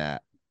swinging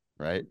at,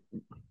 right?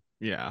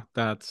 Yeah,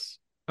 that's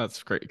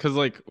great. Because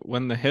like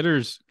when the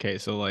hitters, okay,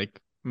 so like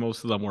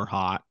most of them were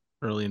hot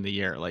early in the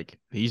year. Like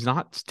he's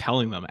not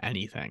telling them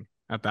anything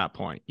at that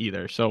point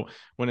either. So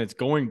when it's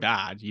going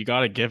bad, you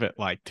got to give it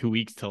like 2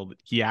 weeks till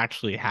he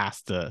actually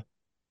has to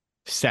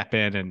step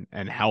in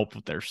and help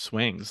with their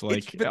swings.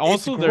 Like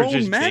also they're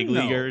just big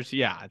leaguers.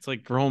 Yeah, it's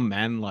like grown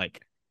men.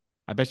 Like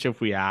I bet you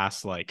if we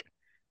asked like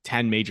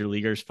 10 major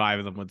leaguers, 5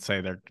 of them would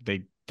say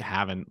they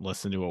haven't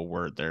listened to a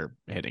word their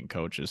hitting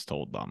coaches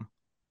told them.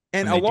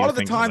 And a lot of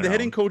the time, the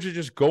hitting coach is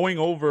just going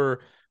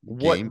over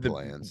what game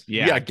plans.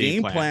 Yeah,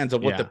 game plans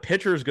of what the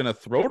pitcher is going to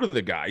throw to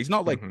the guy. He's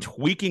not like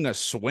tweaking a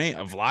swing,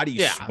 a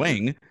Vladdy's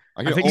swing.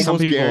 I can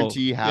almost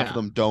guarantee half of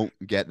them don't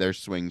get their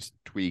swings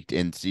tweaked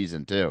in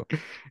season too.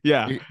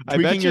 Yeah,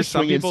 tweaking your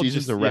swing in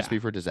season is a recipe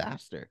for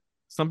disaster.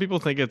 Some people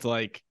think it's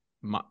like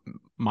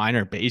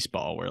minor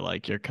baseball, where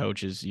like your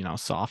coach is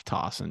soft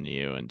tossing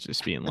you and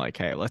just being like,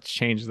 "Hey, let's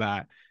change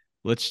that.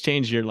 Let's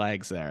change your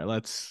legs there.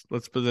 Let's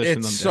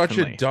position them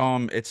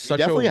differently." It's such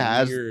definitely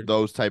has weird...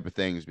 those type of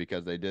things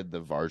because they did the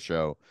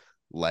Varsho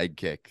leg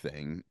kick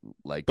thing.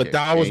 But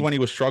that was when he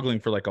was struggling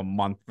for like a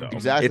month, though.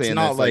 Exactly. It's and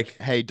not like,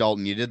 hey,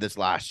 Dalton, you did this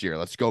last year.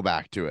 Let's go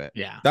back to it.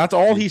 Yeah. That's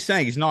all he's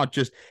saying. He's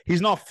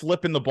not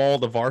flipping the ball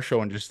to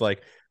Varsho and just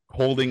like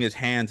holding his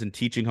hands and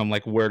teaching him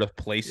like where to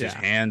place his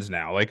hands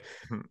now. Like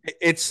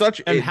it's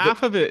such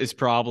half of it is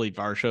probably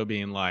Varsho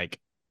being like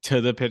to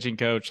the pitching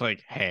coach,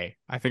 like, hey,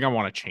 I think I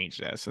want to change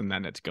this, and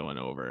then it's going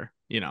over.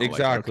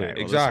 Exactly, like,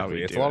 okay,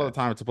 exactly. It's a lot of the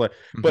time it's a play,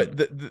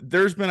 but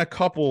there's been a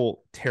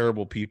couple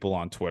terrible people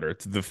on Twitter.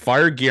 It's the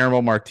fire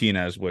Guillermo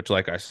Martinez, which,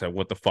 like I said,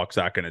 what the fuck's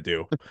that going to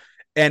do?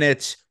 And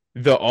it's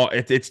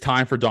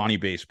time for Donnie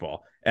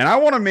Baseball, and I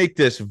want to make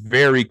this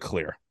very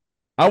clear.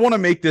 I want to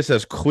make this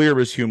as clear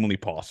as humanly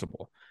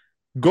possible.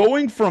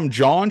 Going from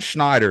John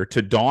Schneider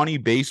to Donnie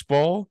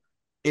Baseball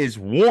is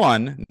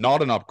one,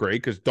 not an upgrade,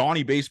 because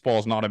Donnie Baseball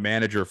is not a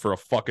manager for a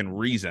fucking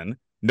reason.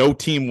 No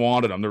team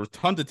wanted him. There were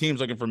tons of teams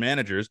looking for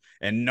managers,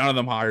 and none of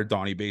them hired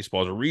Donnie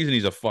Baseball. There's a reason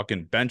he's a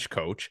fucking bench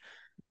coach.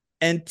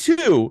 And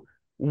two,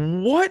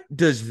 what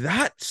does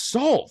that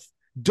solve?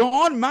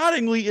 Don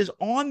Mattingly is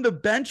on the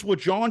bench with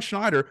John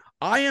Schneider.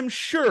 I am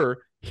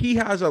sure he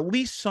has at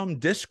least some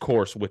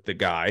discourse with the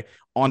guy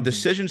on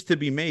decisions to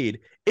be made.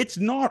 It's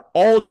not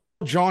all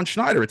John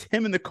Schneider. It's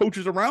him and the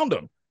coaches around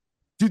him.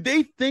 Do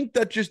they think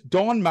that just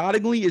Don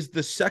Mattingly is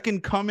the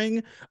second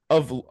coming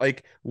of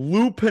like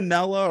Lou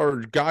Piniella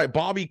or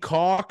Bobby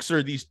Cox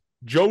or these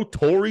Joe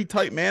Torre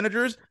type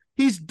managers?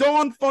 He's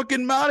Don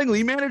fucking Mattingly.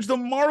 He managed the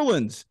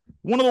Marlins,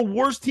 one of the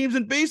worst teams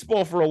in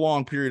baseball for a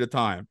long period of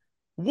time.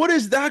 What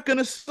is that going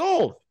to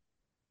solve?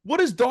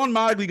 What is Don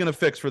Mattingly going to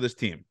fix for this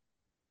team?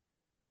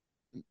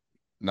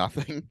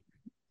 Nothing.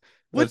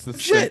 That's the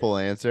simple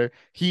answer.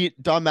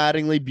 Don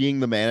Mattingly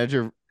being the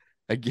manager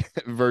again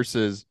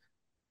versus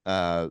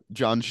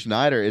John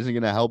Schneider isn't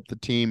going to help the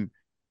team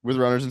with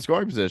runners in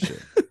scoring position.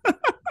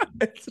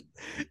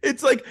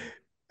 it's like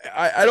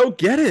I don't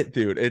get it,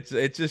 dude. It's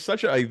just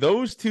such a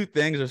those two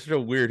things are such a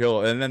weird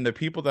hill. And then the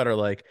people that are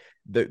like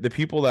the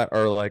people that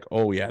are like,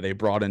 oh yeah, they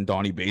brought in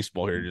Donnie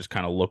Baseball here to just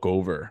kind of look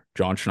over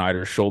John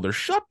Schneider's shoulder.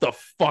 Shut the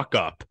fuck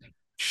up.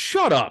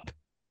 Shut up.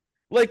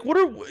 Like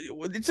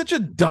it's such a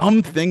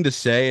dumb thing to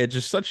say. It's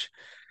just such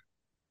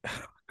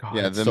God,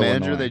 yeah, the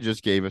manager annoying. They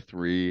just gave a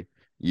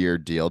 3-year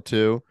deal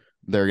to.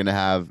 They're going to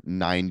have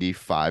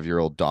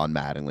 95-year-old Don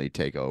Mattingly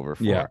take over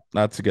for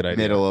that's a good idea.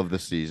 Middle of the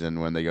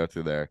season when they go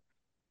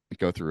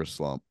through a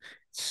slump.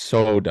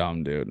 So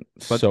dumb, dude.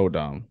 But so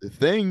dumb.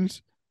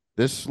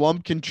 This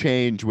slump can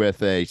change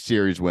with a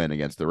series win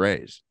against the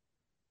Rays.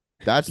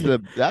 That's the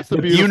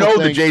beautiful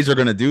thing. The Jays are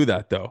going to do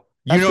that though.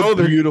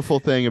 The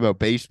beautiful thing about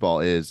baseball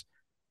is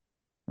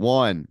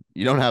one,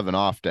 you don't have an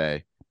off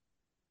day.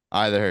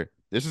 Either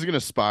this is going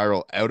to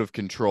spiral out of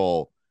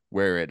control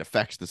where it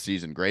affects the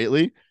season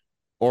greatly,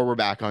 or we're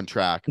back on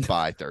track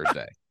by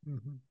Thursday.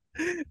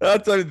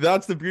 That's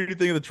the beauty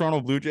thing of the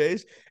Toronto Blue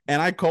Jays.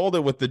 And I called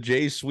it with the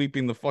Jays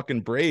sweeping the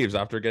fucking Braves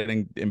after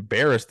getting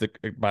embarrassed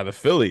by the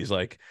Phillies.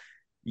 Like,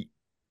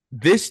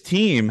 this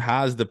team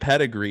has the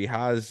pedigree,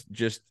 has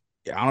just,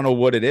 I don't know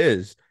what it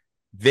is.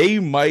 They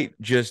might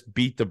just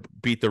beat the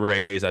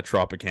Rays at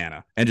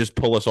Tropicana and just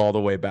pull us all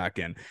the way back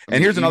in. I And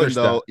mean, here's another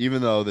step.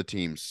 even though the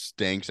team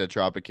stinks at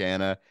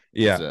Tropicana,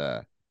 Yeah. it's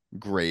a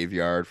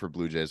graveyard for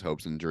Blue Jays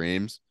hopes and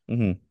dreams.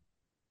 Mm-hmm.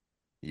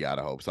 You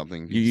gotta hope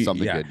something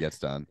Yeah. good gets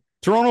done.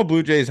 Toronto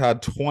Blue Jays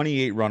had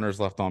 28 runners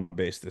left on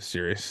base this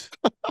series.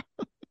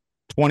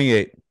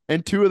 28.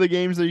 And 2 of the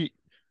games they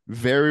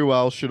very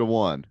well should have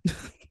won.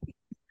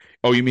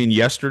 Oh, you mean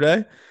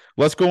yesterday?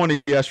 Let's go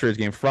into yesterday's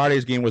game.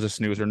 Friday's game was a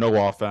snoozer.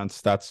 No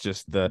offense. That's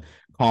just the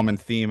common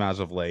theme as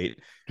of late.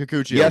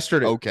 Kikuchi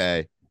Yesterday.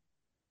 okay.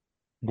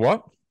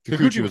 What?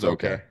 Kikuchi was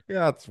okay.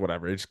 Yeah, that's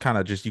whatever. It's kind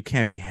of just, you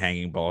can't be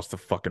hanging balls to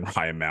fucking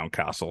Ryan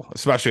Mountcastle,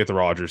 especially at the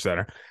Rogers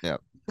Center. Yeah.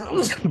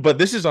 But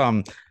this is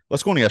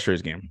let's go into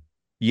yesterday's game.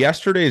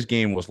 Yesterday's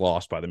game was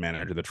lost by the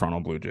manager of the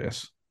Toronto Blue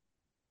Jays.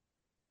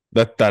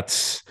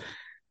 That's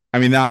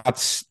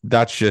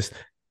just,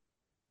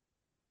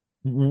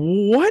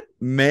 what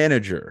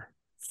manager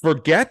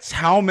forgets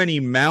how many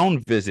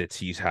mound visits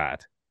he's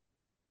had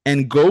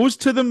and goes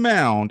to the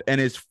mound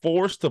and is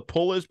forced to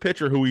pull his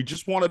pitcher who he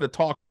just wanted to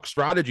talk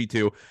strategy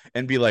to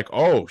and be like,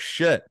 oh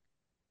shit,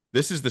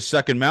 this is the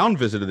second mound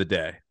visit of the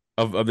day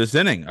of this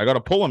inning. I got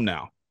to pull him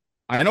now.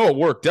 I know it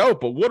worked out,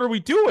 but what are we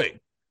doing?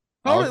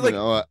 Alec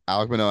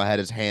Manoah had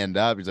his hand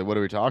up. He's like, what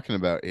are we talking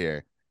about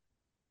here?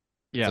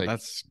 Yeah, like,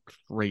 that's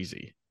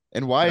crazy.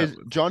 And why is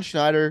John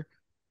Schneider?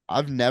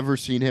 I've never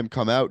seen him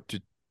come out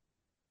to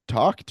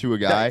talk to a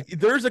guy.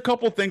 There's a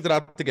couple things that I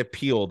have to get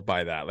peeled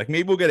by that. Like,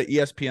 maybe we'll get an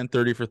ESPN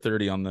 30 for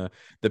 30 on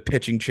the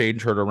pitching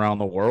change heard around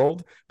the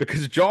world,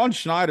 because John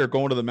Schneider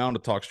going to the mound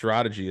to talk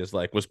strategy is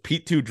like, was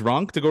Pete too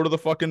drunk to go to the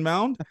fucking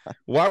mound?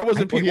 Why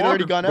wasn't Pete Walker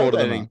already gone out?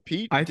 I think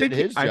Pete did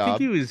his job. I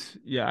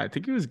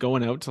think he was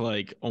going out to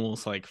like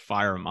almost like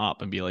fire him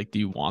up and be like, do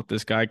you want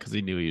this guy? Because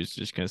he knew he was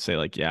just gonna say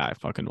like, yeah, I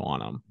fucking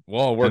want him.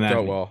 Well, it worked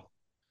out well.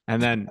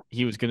 And then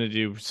he was gonna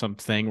do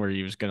something where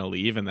he was gonna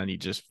leave, and then he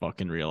just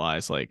fucking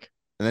realized like.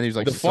 And then he was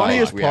like, the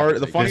funniest part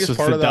of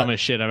the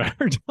dumbest shit I've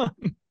ever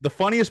done. The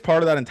funniest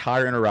part of that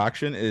entire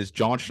interaction is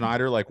John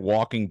Schneider like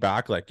walking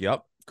back, like,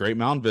 yep, great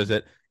mound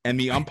visit. And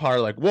the umpire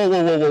like,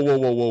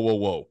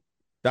 whoa.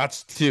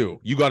 That's 2.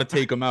 You got to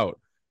take him out.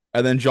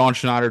 And then John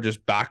Schneider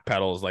just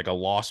backpedals like a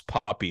lost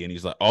puppy. And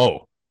he's like,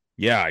 oh,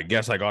 yeah, I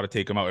guess I got to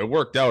take him out. It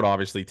worked out,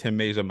 obviously. Tim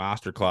Mesa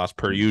masterclass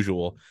per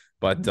usual.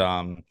 But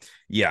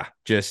yeah,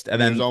 just,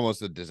 and then it was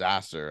almost a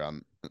disaster.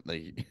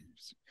 Like,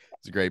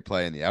 it's a great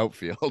play in the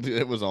outfield.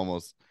 It was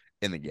almost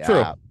in the gap.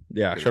 True.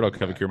 Yeah, shout out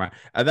Kevin Kiermaier.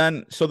 And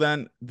then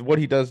what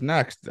he does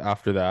next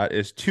after that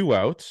is 2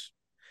 outs.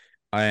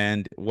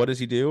 And what does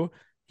he do?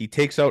 He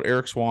takes out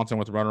Eric Swanson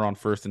with a runner on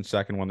first and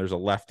second when there's a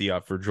lefty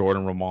up for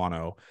Jordan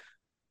Romano,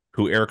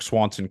 who Eric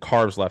Swanson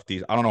carves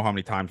lefties. I don't know how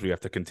many times we have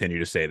to continue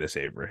to say this,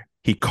 Avery.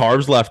 He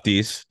carves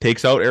lefties,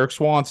 takes out Eric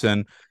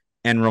Swanson,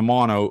 and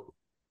Romano,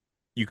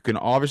 you can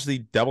obviously,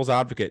 devil's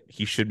advocate,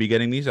 he should be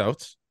getting these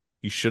outs.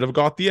 He should have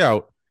got the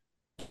out.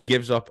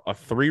 Gives up a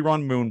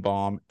 3-run moon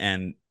bomb,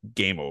 and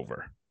game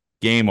over.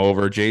 Game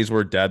over. Jays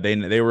were dead.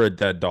 They were a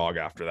dead dog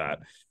after that.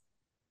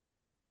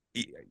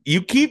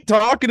 You keep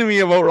talking to me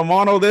about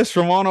Romano this,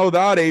 Romano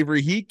that,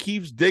 Avery. He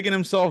keeps digging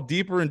himself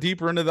deeper and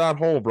deeper into that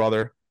hole,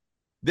 brother.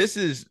 This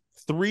is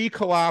 3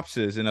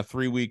 collapses in a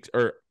 3 weeks,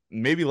 or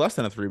maybe less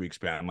than a 3-week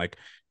span, like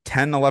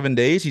 10, 11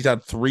 days. He's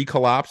had 3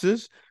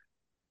 collapses.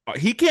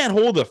 He can't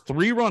hold a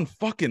 3-run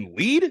fucking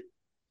lead.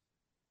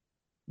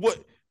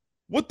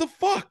 What the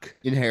fuck?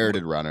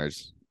 Inherited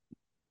runners.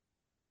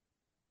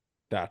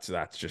 That's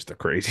just a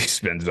crazy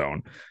spin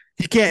zone.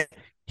 He can't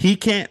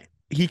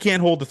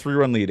hold the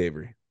 3-run lead,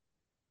 Avery.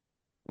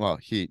 Well,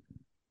 he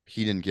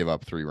didn't give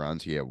up 3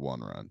 runs. He had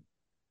 1 run.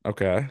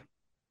 Okay.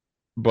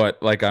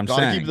 But like I'm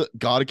saying,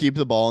 gotta keep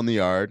the ball in the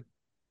yard.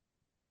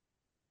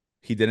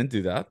 He didn't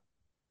do that.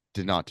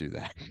 Did not do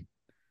that.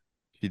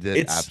 He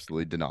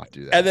absolutely did not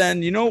do that. And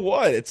then you know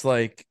what? It's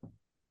like,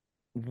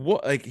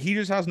 what? Like, he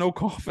just has no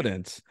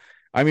confidence.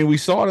 I mean, we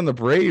saw it in the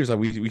Braves.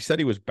 We said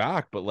he was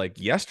back, but like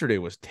yesterday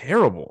was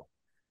terrible.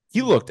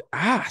 He looked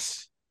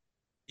ass.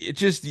 You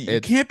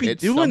can't be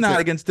doing that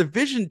against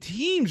division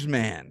teams,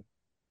 man.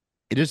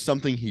 It is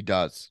something he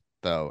does,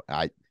 though.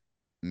 I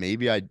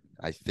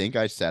think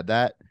I said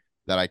that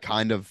I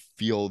kind of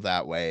feel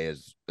that way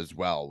as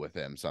well with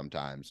him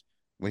sometimes.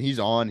 When he's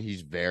on,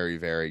 he's very,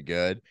 very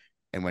good.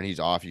 And when he's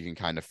off, you can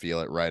kind of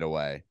feel it right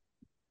away.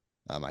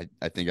 I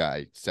think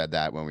I said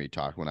that when we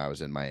talked when I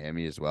was in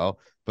Miami as well.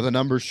 But the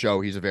numbers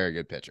show he's a very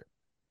good pitcher.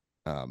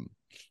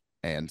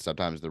 And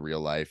sometimes the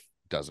real life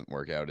doesn't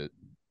work out.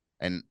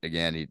 And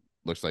again, he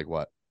looks like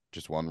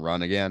just 1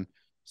 run again.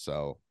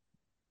 So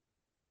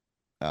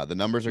the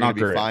numbers are going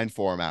to be fine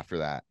for him after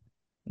that.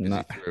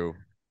 Not true.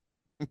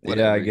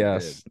 Yeah, I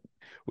guess.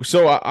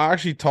 So I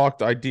actually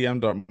talked. I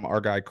DM'd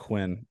our guy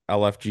Quinn,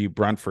 LFG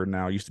Brentford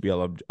now, used to be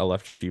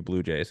LFG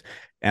Blue Jays.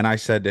 And I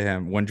said to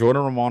him, when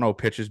Jordan Romano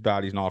pitches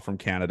bad, he's not from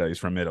Canada. He's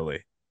from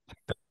Italy.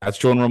 That's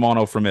Jordan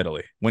Romano from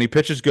Italy. When he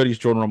pitches good, he's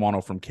Jordan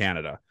Romano from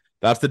Canada.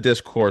 That's the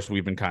discourse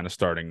we've been kind of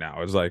starting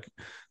now. It's like,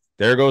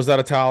 there goes that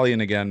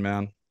Italian again,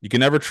 man. You can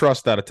never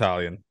trust that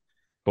Italian.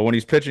 But when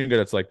he's pitching good,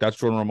 it's like, that's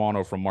Jordan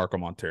Romano from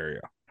Markham,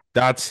 Ontario.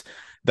 That's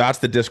that's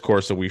the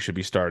discourse that we should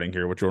be starting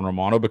here with Jordan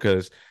Romano,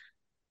 because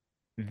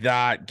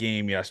that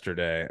game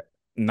yesterday,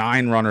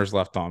 9 runners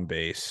left on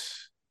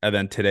base. And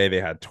then today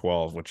they had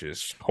 12, which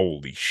is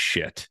holy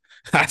shit.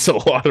 That's a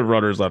lot of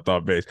runners left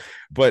on base.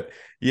 But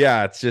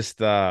yeah, it's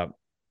just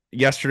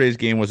yesterday's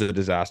game was a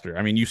disaster.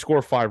 I mean, you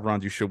score 5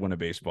 runs, you should win a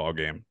baseball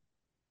game.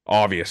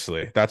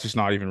 Obviously. That's just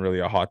not even really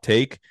a hot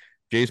take.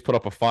 Jays put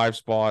up a 5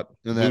 spot,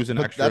 losing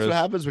but extras. that's what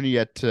happens when you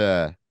get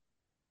to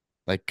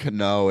like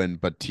Cano and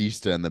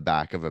Batista in the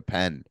back of a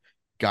pen.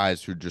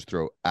 Guys who just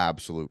throw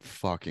absolute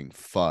fucking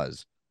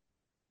fuzz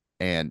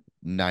and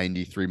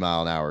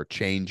 93-mile-an-hour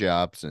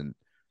changeups and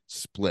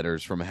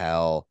splitters from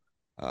hell.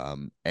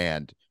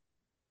 And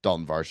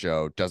Dalton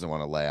Varsho doesn't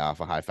want to lay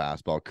off a high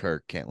fastball.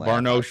 Kirk can't lay off.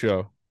 Varno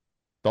show.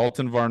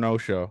 Dalton Varno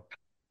show.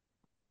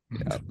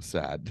 Yeah,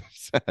 sad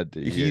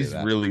to hear He's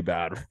that. really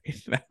bad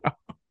right now.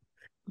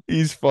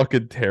 He's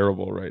fucking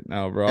terrible right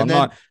now, bro. And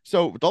then,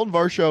 so Dalton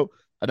Varsho,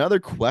 another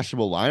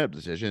questionable lineup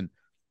decision.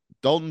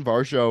 Dalton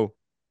Varsho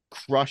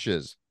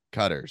crushes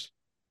cutters.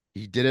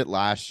 He did it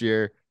last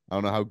year. I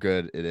don't know how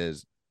good it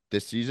is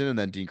this season. And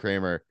then Dean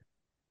Kramer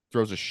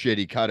throws a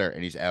shitty cutter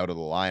and he's out of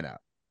the lineup.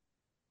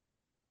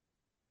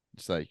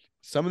 It's like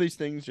some of these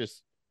things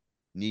just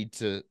need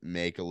to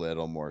make a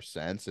little more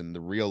sense. And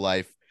the real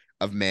life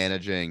of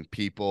managing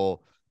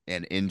people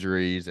and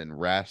injuries and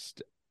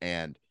rest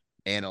and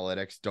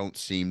analytics don't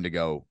seem to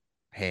go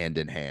hand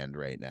in hand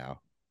right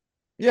now.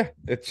 Yeah,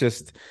 it's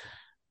just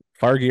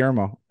fire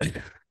Guillermo.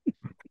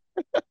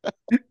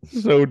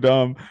 So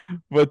dumb.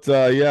 But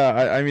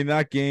yeah, I mean,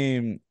 that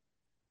game,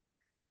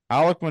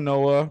 Alek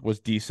Manoah was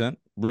decent.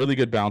 Really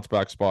good bounce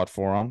back spot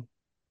for him.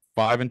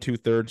 5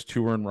 2/3,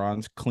 2 earned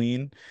runs,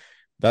 clean.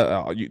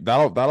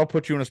 That'll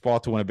put you in a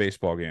spot to win a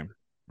baseball game,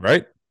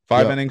 right?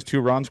 5 innings,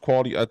 2 runs,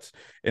 quality. That's,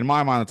 in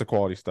my mind, that's a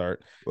quality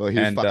start. Well, he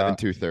was 5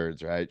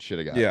 2/3, right? Should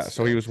have got yeah.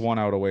 So he was 1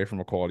 out away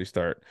from a quality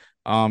start.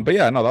 But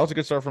yeah, no, that was a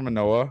good start from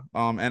Manoah.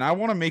 And I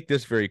want to make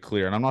this very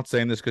clear, and I'm not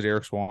saying this because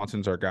Eric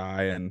Swanson's our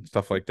guy and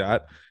stuff like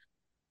that.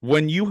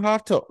 When you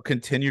have to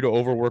continue to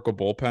overwork a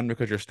bullpen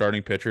because your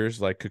starting pitchers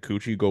like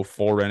Kikuchi go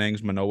 4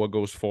 innings, Manoah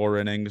goes 4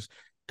 innings,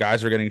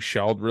 guys are getting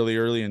shelled really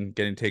early and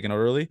getting taken out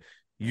early,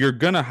 you're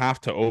gonna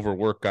have to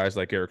overwork guys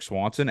like Eric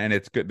Swanson, and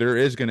there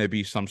is going to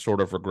be some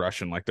sort of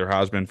regression like there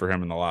has been for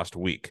him in the last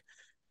week,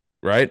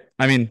 right?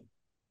 I mean,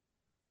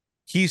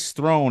 he's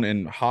thrown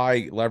in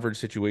high leverage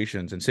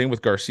situations, and same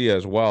with Garcia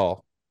as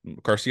well.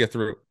 Garcia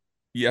threw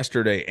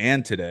yesterday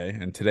and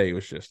today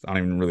was just, I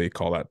don't even really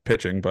call that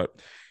pitching, but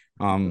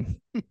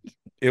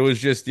it was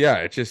just, yeah,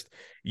 it's just,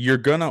 you're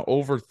gonna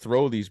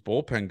overthrow these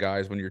bullpen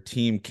guys when your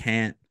team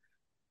can't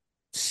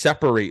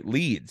separate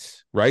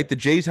leads, right? The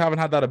Jays haven't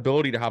had that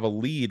ability to have a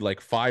lead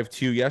like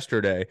 5-2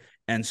 yesterday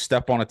and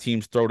step on a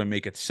team's throat and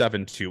make it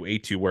 7-2,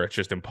 8-2, where it's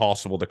just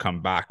impossible to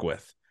come back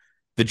with.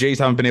 The Jays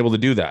haven't been able to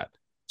do that.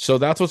 So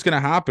that's what's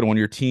going to happen when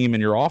your team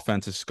and your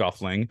offense is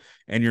scuffling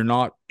and you're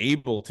not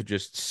able to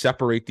just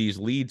separate these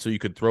leads so you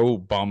could throw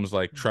bums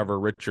like Trevor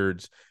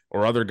Richards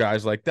or other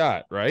guys like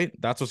that, right?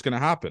 That's what's going to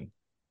happen.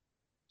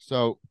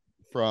 So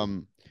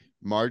from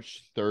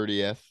March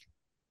 30th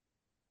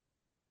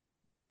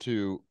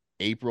to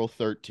April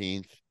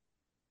 13th,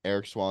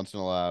 Eric Swanson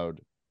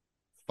allowed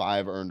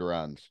 5 earned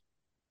runs.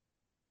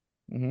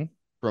 Mm-hmm.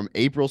 From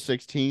April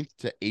 16th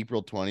to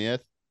April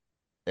 20th,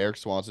 Eric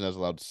Swanson has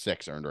allowed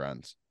 6 earned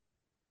runs.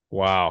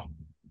 Wow.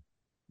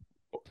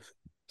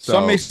 So,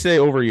 some may say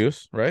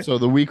overuse, right? So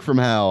the week from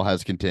hell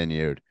has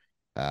continued.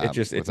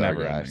 It's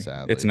never ending.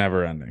 Sadly. It's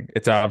never ending.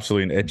 It's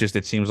absolutely,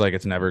 it seems like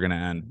it's never going to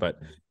end.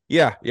 But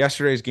yeah,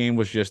 yesterday's game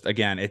was just,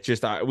 again, it's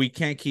just, we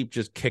can't keep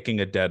just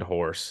kicking a dead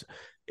horse.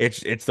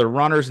 It's the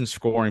runners in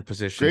scoring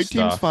position. Great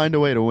teams find a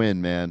way to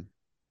win, man.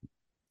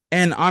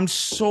 And I'm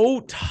so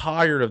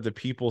tired of the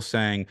people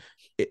saying,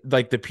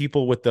 like the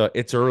people with the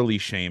it's early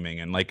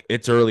shaming and like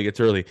it's early.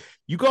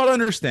 You got to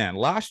understand,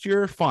 last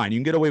year, fine, you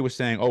can get away with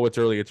saying, oh, it's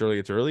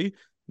early.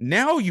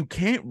 Now you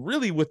can't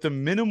really, with the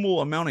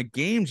minimal amount of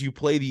games you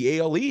play the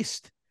AL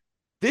East.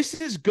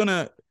 This is going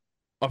to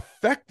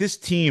affect this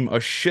team a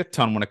shit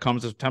ton when it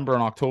comes to September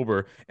and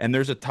October, and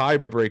there's a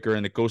tiebreaker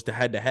and it goes to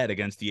head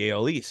against the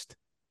AL East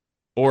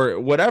or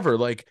whatever.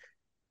 Like,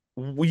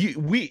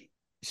 we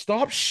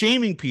stop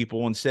shaming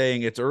people and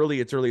saying it's early.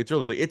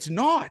 It's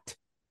not.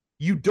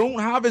 You don't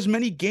have as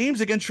many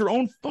games against your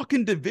own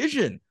fucking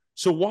division.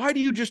 So why do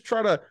you just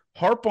try to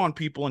harp on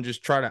people and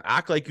just try to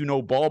act like you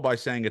know ball by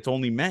saying it's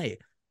only May?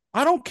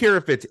 I don't care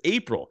if it's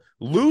April.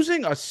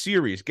 Losing a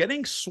series,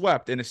 getting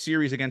swept in a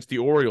series against the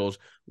Orioles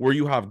where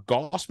you have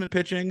Gossman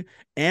pitching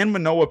and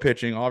Manoah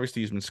pitching,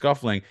 obviously he's been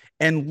scuffling,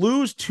 and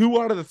lose 2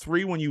 out of the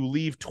 3 when you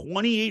leave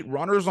 28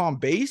 runners on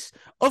base,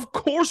 of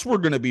course we're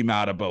going to be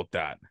mad about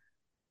that.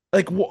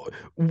 Like,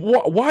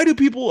 why do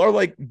people are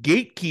like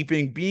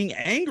gatekeeping, being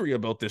angry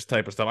about this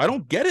type of stuff? I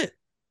don't get it.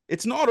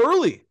 It's not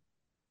early.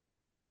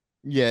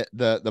 Yeah,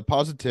 the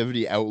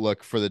positivity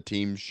outlook for the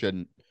team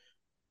shouldn't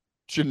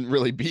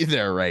really be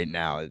there right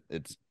now.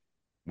 It's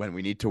when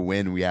we need to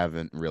win, we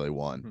haven't really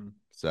won. Mhm.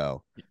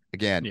 So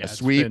again, Yeah, a it's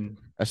sweep, been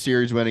a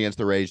series win against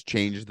the Rays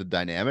changes the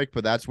dynamic,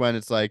 but that's when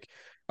it's like,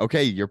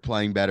 okay, you're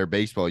playing better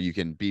baseball. You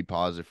can be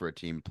positive for a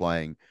team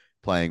playing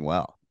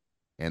well.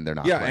 And they're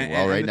not Yeah, playing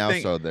well and right the now,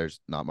 thing, so there's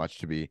not much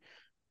to be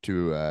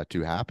too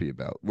happy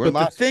about. We're in but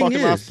the last thing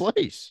fucking last is,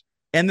 place.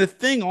 and the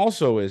thing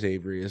also is,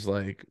 Avery, is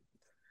like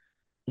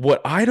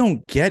what I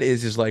don't get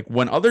is like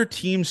when other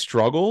teams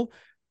struggle,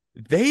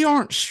 they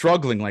aren't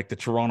struggling like the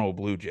Toronto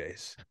Blue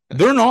Jays.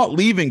 They're not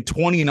leaving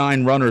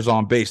 29 runners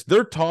on base.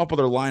 Their top of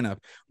their lineup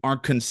are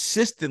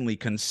consistently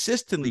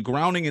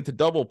grounding into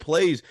double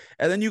plays.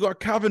 And then you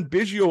got Kevin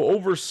Biggio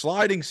over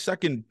sliding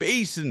second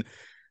base and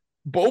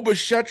Bo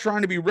Bichette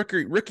trying to be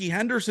Ricky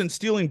Henderson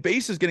stealing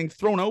bases, getting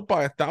thrown out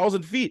by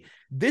 1,000 feet.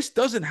 This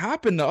doesn't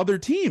happen to other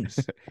teams.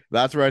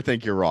 That's where I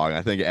think you're wrong.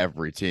 I think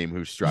every team who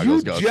You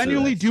struggles goes through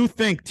genuinely this. do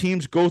think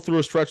teams go through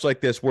a stretch like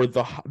this where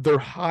their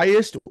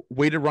highest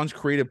weighted runs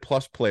created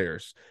plus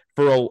players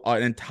for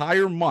an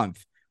entire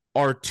month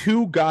are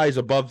 2 guys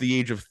above the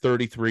age of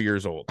 33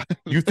 years old?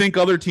 You think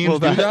other Well, teams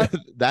do that?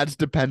 that's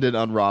dependent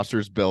on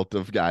rosters built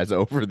of guys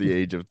over the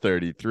age of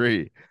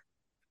 33.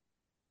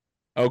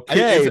 It's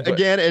Okay, but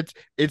again,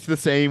 it's the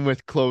same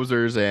with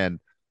closers, and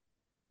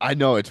I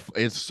know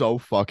it's so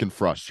fucking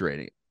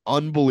frustrating,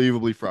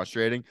 unbelievably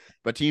frustrating.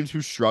 But teams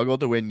who struggle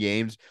to win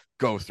games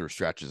go through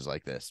stretches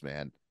like this,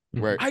 man.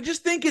 Where, Mhm. I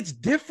just think it's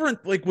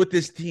different. Like with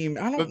this team,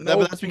 I don't but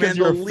know, that's because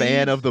man. The you're a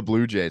fan league, of the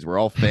Blue Jays. We're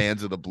all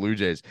fans of the Blue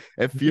Jays.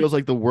 It feels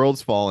like the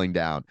world's falling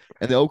down,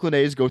 and the Oakland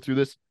A's go through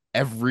this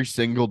every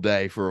single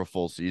day for a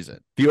full season.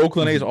 the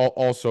Oakland A's Mhm.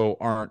 also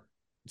aren't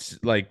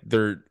like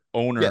their Yeah,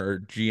 owner or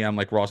GM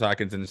like Ross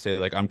Atkinson say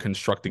like I'm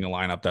constructing a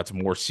lineup that's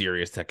more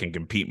serious that can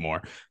compete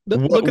more.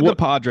 Look at the What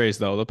Padres,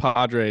 though. The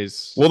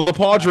Padres Well, the have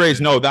Padres,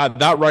 been. no,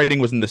 that writing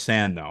was in the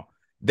sand, though.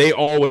 They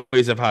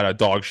always have had a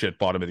dog shit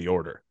bottom of the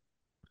order.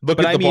 Look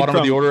But at I the mean, bottom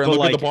of the order and but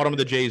look at the like, bottom of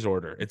the Jays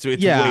order. It's way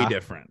yeah,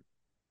 different.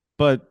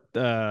 but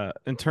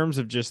in terms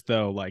of just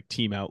though, like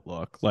team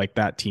outlook, like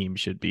that team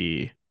should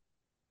be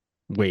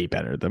way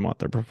better than what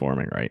they're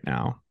performing right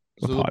now.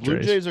 The so the Blue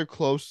Padres. Jays are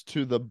close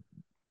to the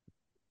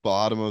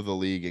bottom of the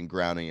league and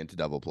grounding into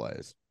double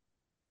plays.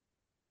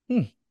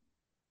 Hmm.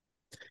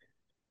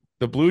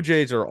 The Blue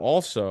Jays are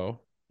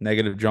also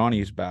negative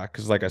Johnny's back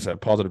because, like I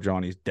said, positive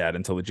Johnny's dead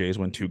until the Jays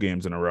win 2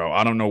 games in a row.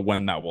 I don't know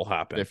when that will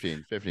happen.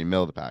 15,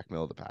 middle of the pack,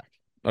 middle of the pack.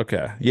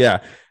 Okay.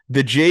 Yeah.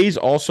 The Jays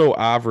also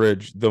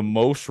average the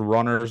most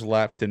runners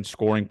left in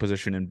scoring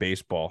position in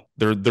baseball.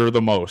 They're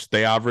the most.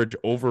 They average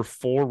over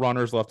 4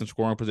 runners left in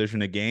scoring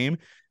position a game.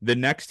 The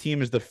next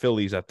team is the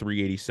Phillies at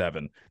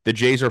 387. The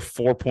Jays are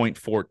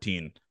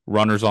 4.14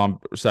 runners on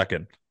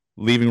second,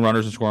 leaving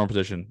runners in scoring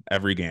position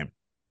every game.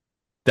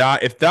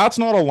 That if that's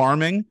not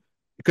alarming,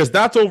 because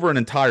that's over an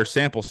entire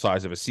sample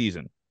size of a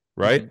season,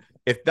 right? Mhm.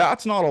 If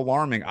that's not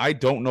alarming, I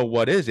don't know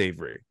what is,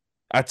 Avery.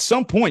 At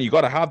some point, you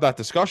got to have that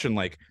discussion.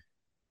 Like,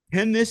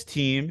 can this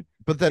team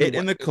But then,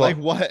 in the like, club?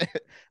 what?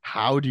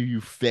 How do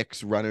you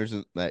fix runners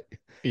in, like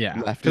Yeah,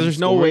 left because in there's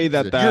no scoring way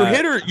that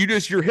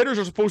position? Your hitters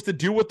are supposed to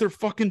do what they're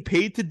fucking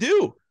paid to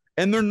do,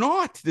 and they're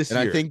not this And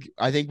I year. think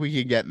I think we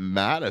can get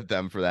mad at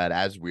them for that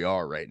as we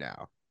are right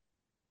now.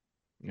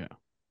 yeah.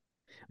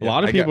 A Yeah,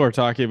 lot of I get people are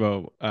talking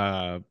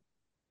about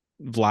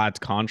Vlad's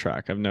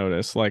contract. I've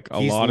noticed, like a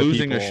he's lot of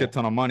losing a shit people.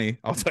 ton of money.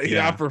 I'll tell you that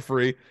Yeah, for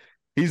free.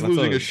 He's that's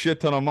losing a a shit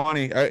ton of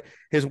money.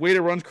 His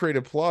weighted runs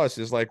created plus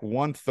is like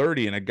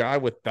 130, and a guy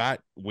with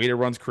that weighted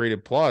runs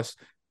created plus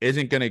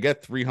isn't going to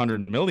get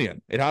 300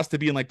 million. It has to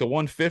be in like the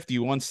 150,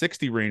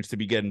 160 range to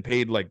be getting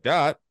paid like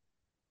that.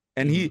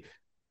 And Mhm.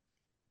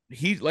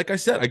 he like I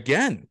said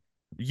again,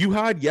 you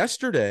had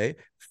yesterday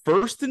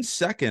first and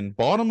second,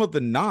 bottom of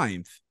the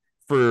ninth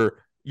for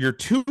your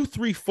 2,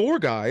 3, 4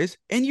 guys,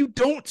 and you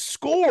don't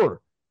score.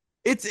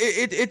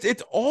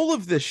 It's all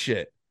of this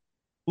shit.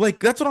 Like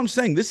that's what I'm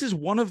saying. This is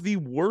one of the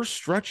worst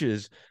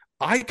stretches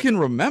I can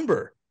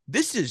remember.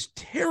 This is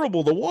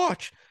terrible to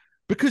watch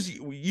because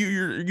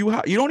you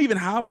don't even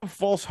have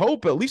false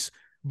hope. At least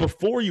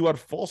before you had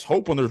false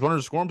hope when there's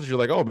runners scoring because you're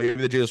like, oh, maybe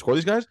the Jays will score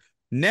these guys.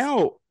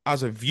 Now,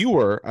 as a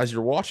viewer, as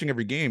you're watching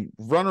every game,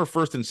 runner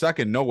first and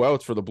second, no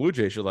outs for the Blue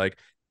Jays. You're like,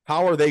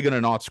 how are they going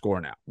to not score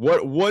now?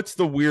 What's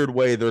the weird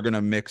way they're going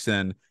to mix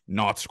in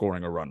not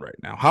scoring a run right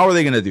now? How are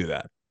they going to do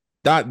that?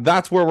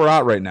 That's where we're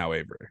at right now,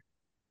 Avery.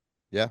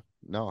 Yeah,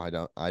 no,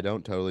 I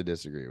don't totally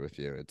disagree with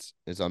you.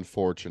 It's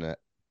unfortunate,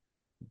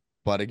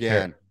 but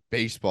again, Here.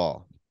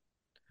 baseball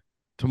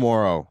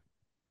tomorrow,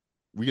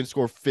 we can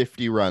score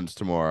 50 runs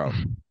tomorrow,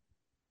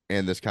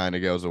 and this kind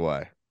of goes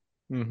away.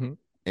 Mhm.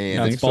 and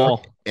That's think so?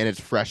 ball. and it's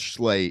fresh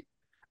slate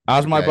As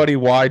every my day. buddy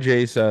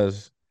YJ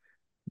says,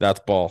 that's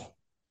ball.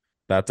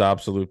 That's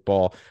absolute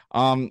ball.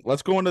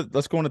 Let's go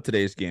into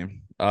today's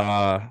game.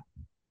 Kevin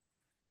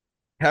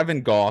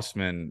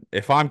Gossman.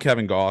 If I'm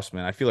Kevin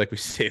Gossman, I feel like we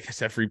say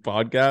this every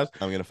podcast.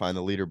 I'm gonna find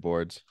the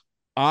leaderboards.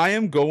 I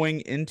am going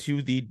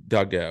into the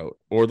dugout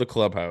or the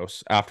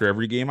clubhouse after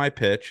every game I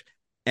pitch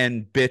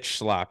and bitch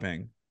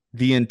slapping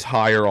the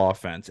entire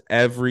offense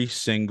every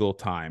single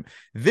time.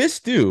 This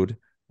dude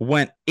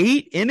went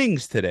 8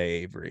 innings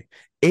today, Avery.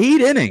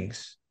 8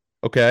 innings.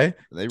 Okay.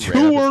 They ran Two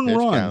up his earned pitch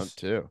count runs.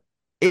 too.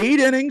 8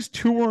 innings,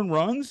 2 earned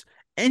runs,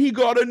 and he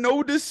got a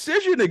no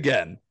decision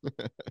again.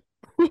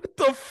 What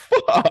the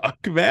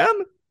fuck, man?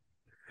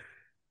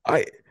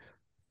 I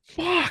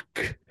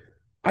fuck.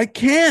 I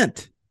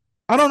can't.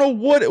 I don't know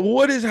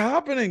what is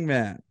happening,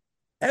 man.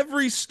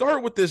 Every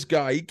start with this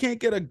guy, he can't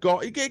get a goal.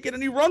 He can't get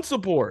any run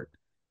support.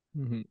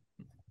 Mhm.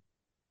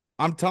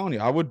 I'm telling you,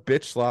 I would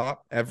bitch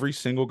slap every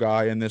single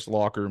guy in this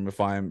locker room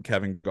if I am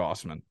Kevin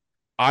Gossman.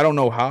 I don't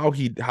know how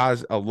he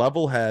has a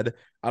level head.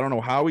 I don't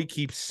know how he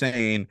keeps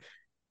saying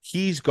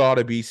he's got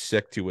to be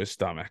sick to his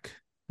stomach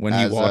when he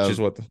As watches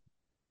of what the,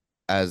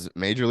 as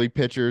major league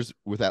pitchers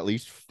with at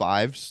least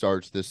 5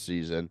 starts this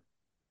season,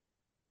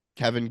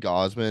 Kevin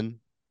Gausman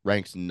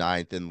ranks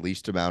 9th in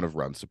least amount of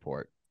run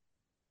support.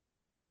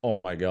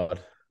 oh my god.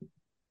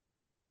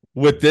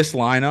 With this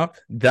lineup,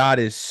 that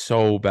is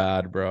so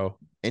bad, bro.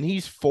 And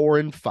he's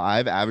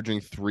 4-5,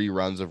 averaging 3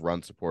 runs of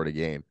run support a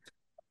game.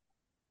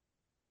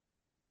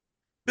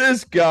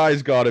 This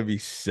guy's got to be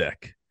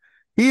sick.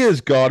 He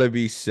has got to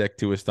be sick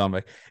to his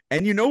stomach.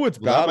 And you know what's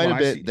Well, that bad might when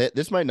have I been see.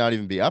 this might not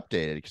even be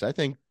updated because I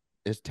think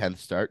his 10th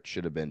start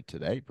should have been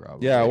today, Yeah, it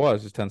probably.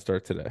 was his 10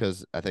 start today.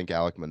 Because I think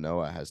Alek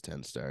Manoah has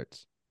 10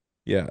 starts.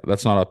 Yeah,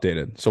 that's not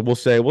updated. So we'll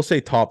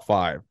say top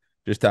five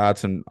just to add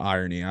some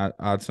irony,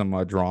 add some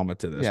drama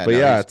to this. Yeah, But no,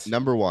 yeah, he's it's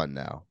number 1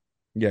 now.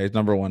 yeah, he's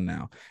number one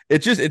now.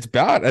 It's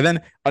bad. And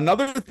then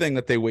another thing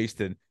that they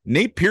wasted,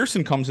 Nate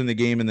Pearson comes in the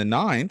game in the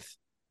ninth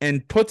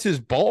and puts his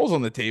balls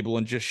on the table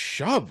and just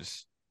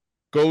shoves.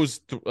 Gives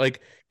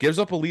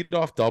up a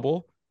leadoff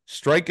double,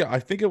 strikeout. I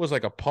think it was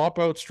like a pop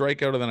out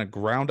strikeout and then a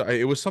ground.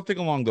 It was something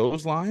along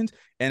those lines.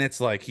 And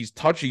it's like he's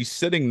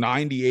sitting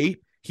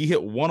 98. He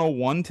hit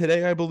 101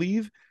 today, I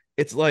believe.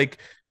 It's like,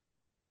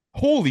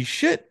 holy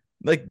shit.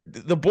 Like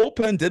the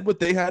bullpen did what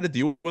they had to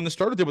do when the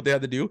starter did what they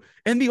had to do,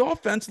 and the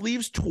offense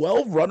leaves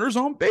 12 runners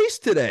on base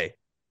today.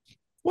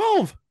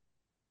 12.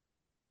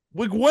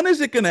 Like, when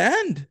is it gonna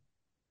end?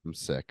 I'm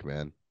sick,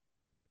 man.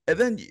 And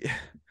then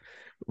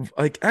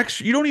like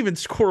extra, you don't even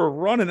score a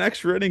run in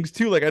extra innings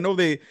too. Like I know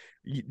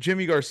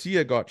Jimmy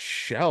Garcia got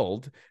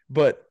shelled,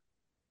 but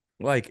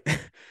like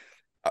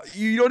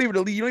you don't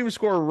even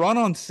score a run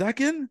on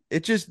second.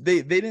 It just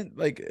they didn't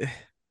like.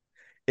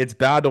 It's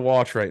bad to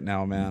watch right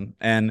now, man.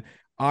 And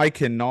I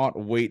cannot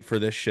wait for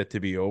this shit to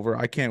be over.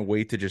 I can't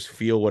wait to just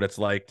feel what it's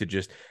like to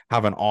just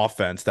have an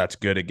offense that's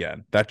good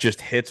again, that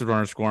just hits a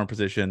runner scoring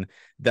position,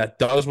 that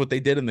does what they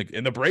did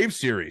in the Brave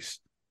series.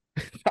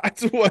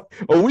 That's what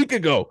a week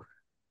ago,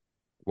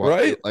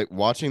 right? Like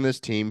watching this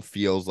team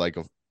feels like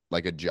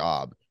a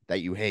job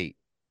that you hate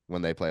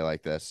when they play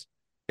like this.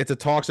 It's a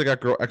toxic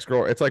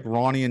ex-girl. It's like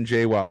Ronnie and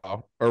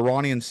JWoww or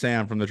Ronnie and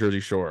Sam from the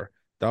Jersey Shore.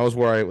 That was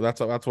where that's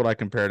what I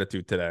compared it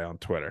to today on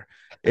Twitter.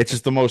 It's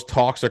just the most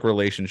toxic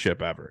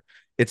relationship ever.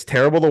 It's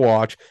terrible to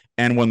watch.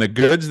 And when the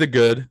good's the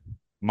good,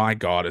 my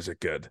God, is it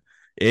good?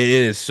 It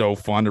is so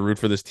fun to root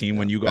for this team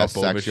when you got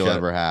Best sex you'll Bobichet.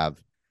 ever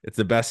have. It's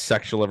the best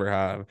sex you'll ever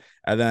have.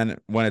 And then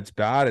when it's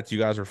bad, it's you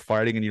guys are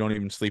fighting and you don't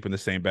even sleep in the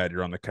same bed.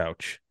 You're on the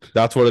couch.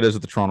 That's what it is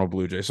with the Toronto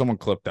Blue Jays. Someone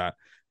clip that.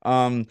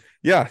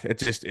 Yeah,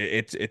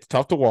 it's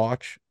tough to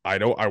watch. I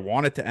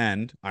want it to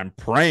end. I'm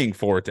praying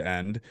for it to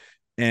end.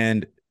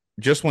 And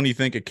just when you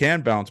think it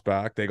can bounce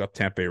back, they got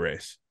Tampa Bay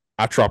Rays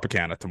at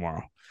Tropicana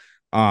tomorrow.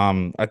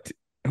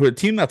 A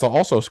team that's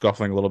also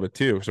scuffling a little bit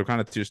too. So kind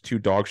of just two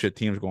dog shit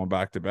teams going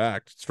back to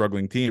back,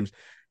 struggling teams.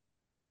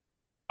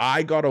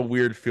 I got a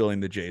weird feeling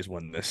the Jays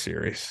win this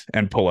series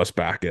and pull us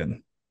back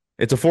in.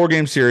 It's a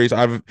 4-game series.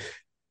 I've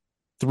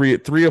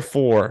three of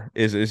four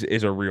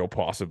is a real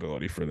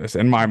possibility for this.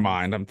 In my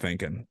mind, I'm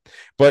thinking.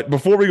 But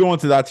before we go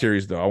into that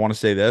series, though, I want to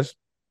say this.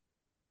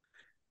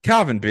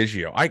 Calvin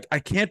Biggio, I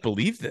can't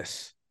believe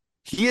this.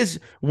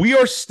 We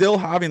are still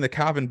having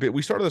the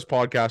we started this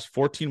podcast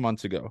 14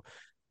 months ago.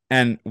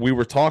 And we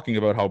were talking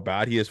about how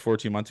bad he is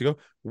 14 months ago.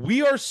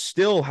 We are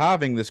still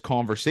having this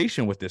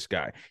conversation with this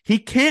guy. He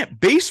can't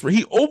base.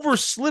 He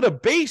overslid a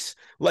base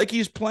like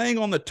he's playing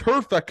on the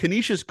turf at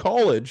Canisius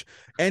College,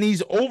 and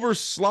he's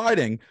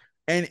oversliding.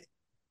 And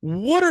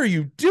what are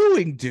you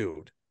doing,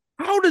 dude?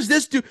 How does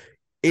this do?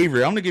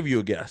 Avery, I'm going to give you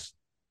a guess.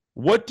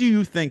 What do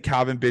you think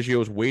Calvin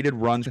Biggio's weighted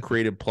runs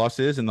created plus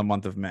is in the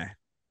month of May?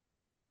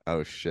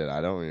 Oh shit,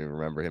 I don't even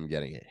remember him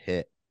getting a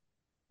hit.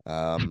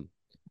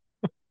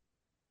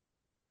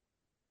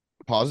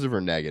 Positive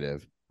or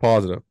negative?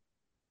 Positive.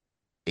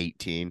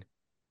 18.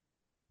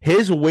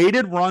 His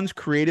weighted runs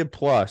created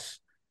plus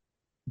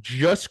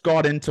just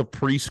got into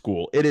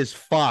preschool. It is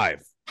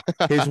 5.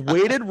 His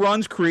weighted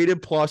runs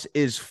created plus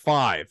is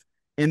 5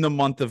 in the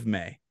month of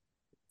May.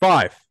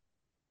 5.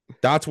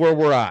 That's where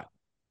we're at.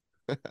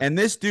 And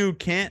this dude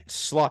can't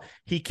slide.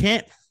 He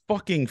can't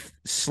fucking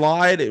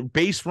slide,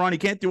 base run. He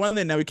can't do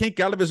anything now. He can't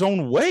get out of his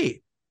own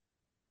way.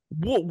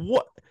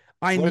 What?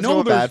 I When it's know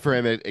going there's bad for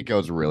him, it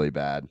goes really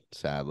bad,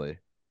 sadly.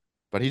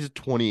 But he's a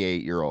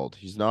 28-year-old.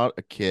 He's not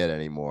a kid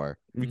anymore.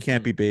 we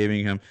can't be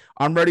babying him.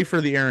 I'm ready for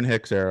the Aaron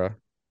Hicks era.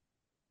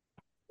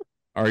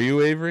 Are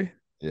you, Avery?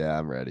 Yeah,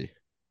 I'm ready.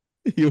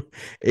 You,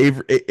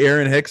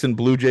 Aaron Hicks and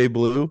Blue Jay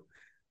Blue,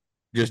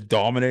 just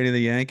dominating the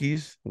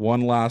Yankees.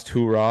 One last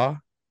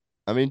hoorah.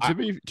 I mean,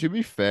 to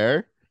be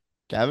fair,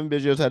 Gavin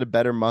Biggio's had a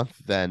better month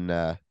than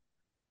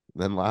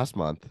last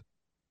month.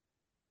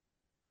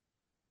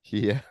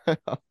 Yeah.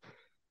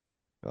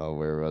 Oh,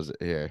 where was it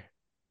here?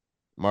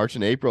 March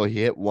and April,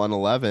 he hit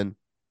 111.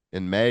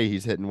 In May,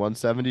 he's hitting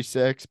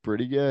 176.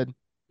 Pretty good.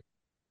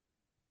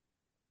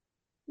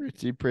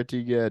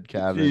 Pretty good,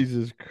 Kevin.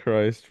 Jesus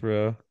Christ,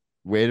 bro.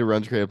 Weighted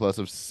runs created plus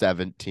of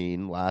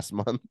 17 last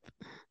month.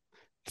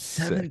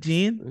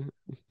 17?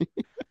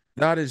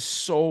 That is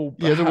so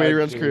bad. He has a weighted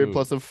runs dude. created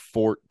plus of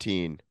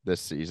 14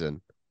 this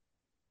season.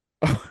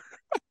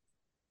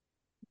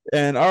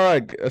 And all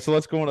right, so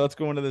let's go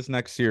into this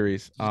next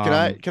series. Can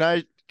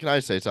I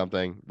say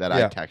something that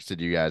Yeah. I texted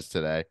you guys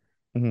today?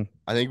 Mhm.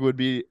 I think would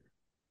be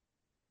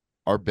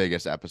our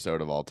biggest episode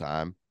of all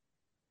time.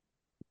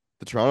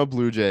 The Toronto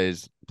Blue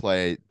Jays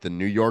play the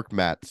New York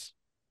Mets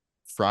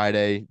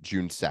Friday,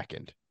 June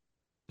 2nd.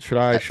 Should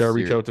I That's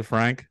reach serious. out to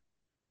Frank?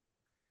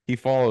 He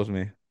follows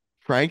me.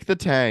 Frank the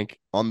Tank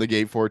on the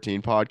Gate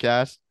 14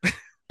 podcast,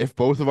 if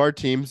both of our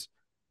teams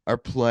are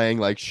playing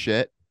like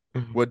shit,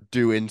 would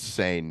do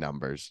insane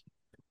numbers.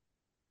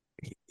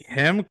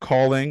 Him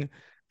calling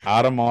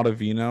Adam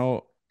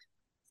Ottavino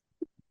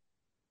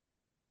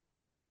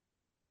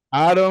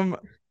Adam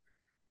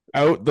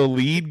out the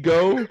lead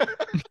go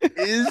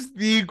is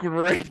the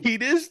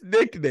greatest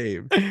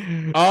nickname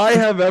I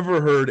have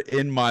ever heard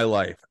in my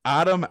life.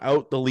 Adam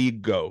out the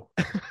lead go.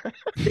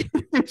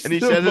 And he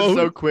says it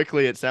so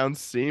quickly, it sounds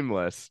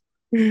seamless.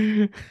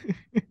 Well,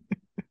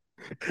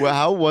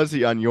 how was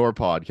he on your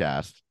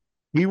podcast?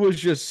 He was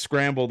just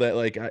scrambled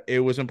that it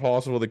was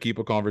impossible to keep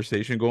a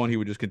conversation going. He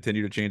would just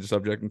continue to change the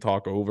subject and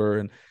talk over,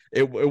 and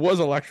it was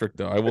electric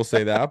though. I will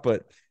say that,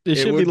 but it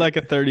should be like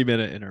a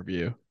 30-minute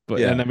interview, but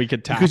Yeah. and then we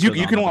could tap because it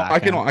you on can the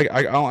back end.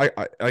 I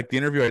like the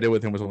interview I did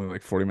with him was only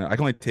like 40 minutes. I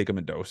can only take him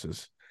in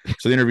doses.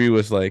 So the interview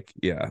was like,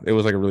 yeah, it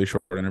was like a really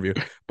short interview.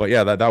 But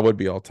yeah, that would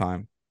be all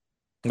time.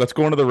 Let's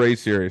go into the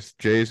Rays series.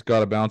 Jay's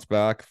got to bounce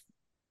back.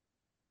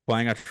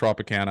 Playing at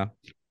Tropicana.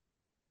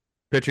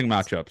 Pitching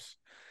matchups.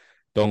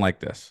 Don't like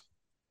this.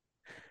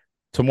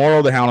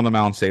 Tomorrow, the Hound on the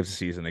Mound saves the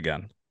season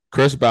again.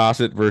 Chris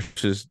Bassett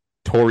versus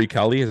Torrey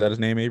Kelly. Is that his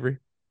name, Avery?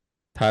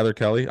 Tyler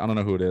Kelly? I don't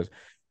know who it is.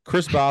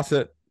 Chris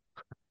Bassett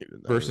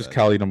versus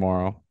Kelly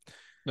tomorrow.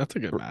 That's a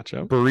good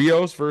matchup.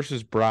 Barrios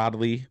versus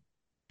Bradley,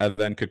 and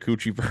then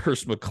Kikuchi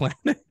versus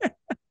McClanahan.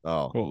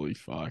 Oh, Holy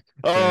fuck.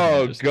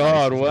 Oh, Just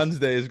God. ices.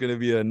 Wednesday is going to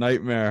be a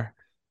nightmare.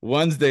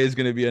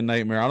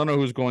 I don't know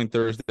who's going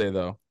Thursday,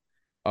 though.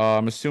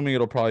 I'm assuming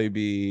it'll probably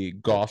be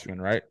Gossman,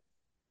 right?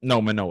 No,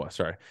 Manoah.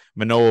 Sorry.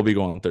 Manoah will be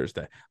going on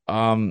Thursday.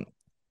 I'm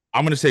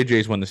going to say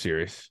Jays win the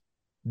series.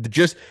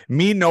 Just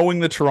me knowing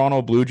the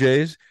Toronto Blue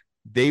Jays,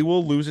 they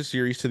will lose a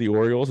series to the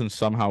Orioles and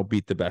somehow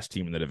beat the best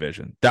team in the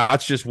division.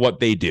 That's just what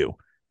they do.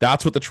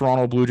 That's what the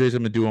Toronto Blue Jays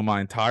have been doing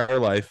my entire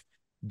life.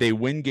 They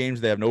win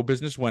games they have no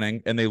business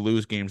winning, and they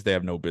lose games they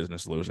have no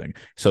business losing.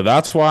 So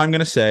that's why I'm going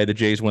to say the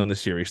Jays win the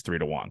series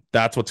 3-1.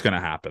 That's what's going to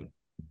happen.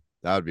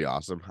 that would be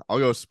awesome. I'll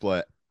go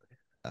split.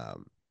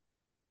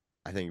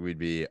 I think we'd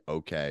be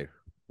okay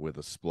with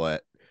a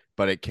split,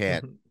 but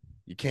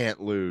you can't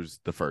lose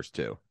the first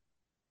two,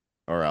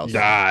 or else.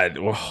 God,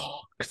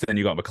 because then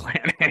you got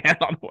McClanahan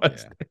on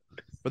Wednesday. Yeah.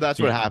 But that's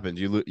what happens.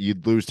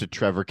 You'd lose to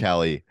Trevor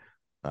Kelly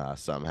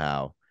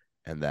somehow,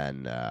 and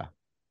then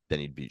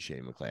you'd beat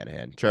Shane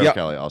McClanahan. Trevor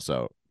Kelly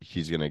also,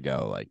 he's gonna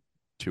go like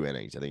 2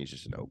 innings. I think he's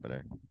just an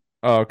opener.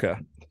 Oh, okay.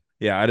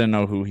 Yeah, I didn't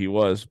know who he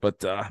was,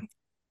 but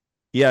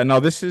yeah, no,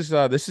 this is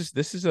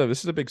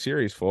a big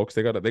series, folks.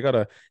 They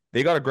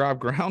gotta grab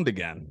ground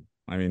again.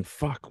 I mean,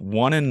 fuck,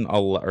 1-11,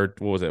 or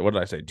what was it? What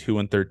did I say?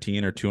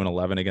 2-13 or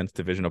 2-11 against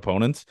division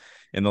opponents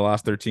in the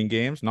last 13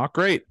 games. Not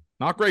great,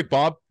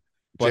 Bob.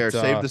 But Jared,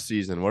 save the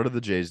season. What are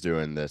the Jays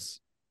doing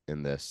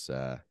in this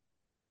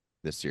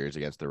series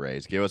against the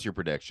Rays? Give us your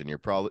prediction. You're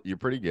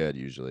pretty good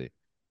usually.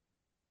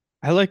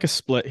 I like a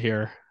split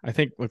here. I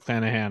think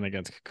McClanahan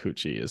against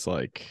Kikuchi is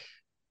like,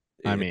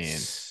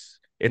 it's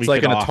we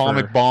like could an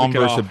atomic offer- bomb we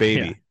could versus a offer-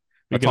 baby. yeah.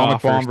 We could Atomic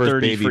offer bomb versus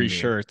 30 baby free me.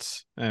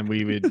 shirts, and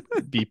we would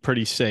be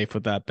pretty safe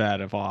with that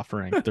bet of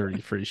offering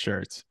 30 free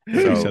shirts.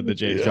 As So, you said, the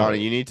Jays. Johnny,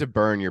 you need to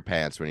burn your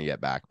pants when you get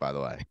back, by the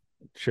way.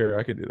 Sure,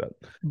 I could do that.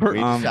 We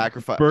need to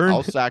sacrifice. Burn,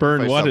 I'll sacrifice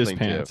burn what is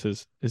something pants? too.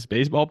 His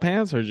baseball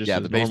pants or just Yeah,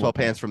 his the baseball normal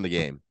pants from the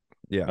game.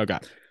 Yeah. Okay.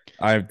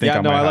 I think Yeah,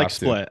 I no, might I like have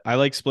to. split. I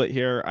like split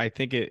here. I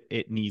think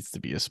it needs to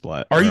be a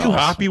split. Are or you else-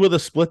 happy with a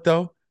split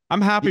though?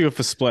 I'm happy with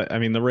a split. I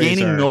mean, the Rays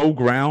Gaining are no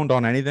ground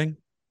on anything.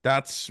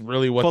 That's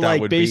really what But that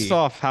like would based be.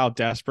 off how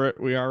desperate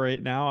we are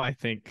right now, I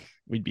think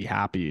we'd be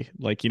happy.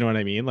 Like, you know what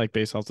I mean? Like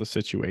based off the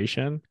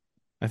situation,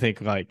 I think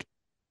like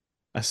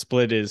a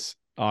split is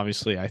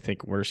obviously, I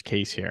think, worst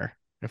case here.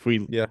 If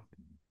we, Yeah.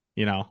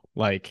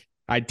 like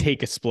I'd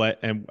take a split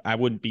and I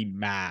wouldn't be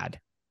mad.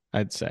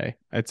 I'd say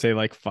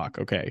like, fuck,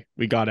 okay,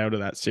 we got out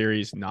of that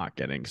series not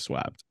getting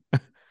swept.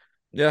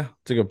 Yeah,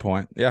 it's a good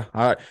point. Yeah,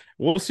 all right.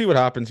 We'll see what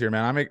happens here,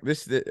 man. I make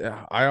this.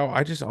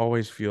 I just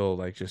always feel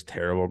like just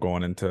terrible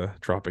going into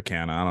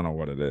Tropicana. I don't know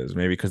what it is.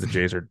 Maybe because the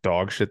Jays are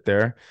dog shit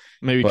there,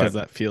 Maybe because but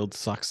that field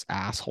sucks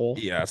asshole.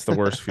 yeah, it's the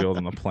worst field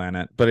on the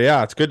planet. But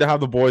yeah, it's good to have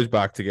the boys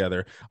back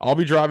together. I'll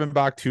be driving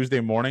back Tuesday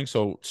morning,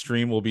 so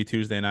stream will be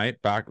Tuesday night.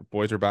 Back,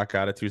 boys are back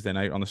at it Tuesday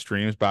night on the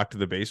streams. Back to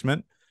the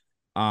basement.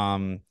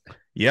 Um,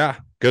 yeah,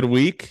 good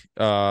week.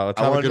 Let's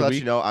I have a wanted good to let you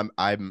week.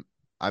 know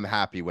I'm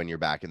happy when you're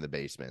back in the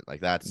basement. Like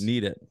that's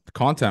Need it.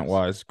 Content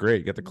wise,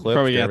 great. Get the clips.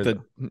 Probably Get at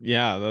everything.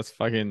 yeah, that's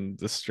fucking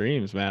the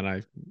streams,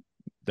 man.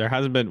 There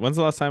hasn't been, when's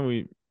the last time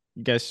you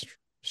guys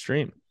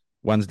stream?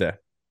 Wednesday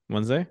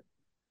Wednesday?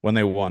 when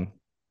they won.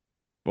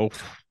 Oh,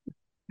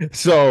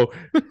 So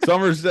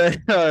Somerset,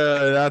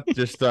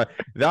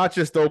 that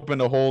just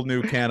opened a whole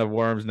new can of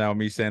worms. Now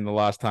me saying the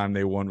last time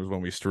they won was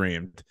when we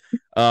streamed.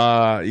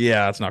 Yeah,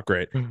 that's not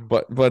great.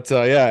 But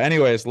yeah.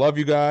 Anyways, love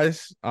you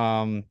guys.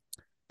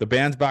 The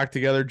band's back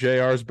together.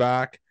 JR's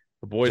back.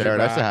 The boys are Jared.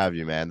 Nice to back. have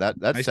you, man. That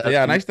Nice, set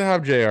yeah, nice to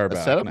have JR that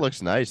back. setup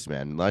looks nice,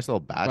 man. Nice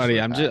little buddy,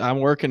 bachelor pad. I'm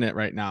working it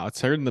right now.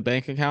 It's hurting the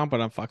bank account, but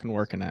I'm fucking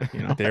working it,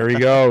 you know. There he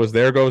goes.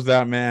 There goes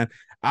that man.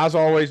 As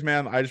always,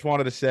 man. I just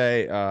wanted to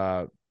say,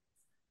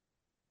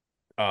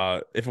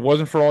 if it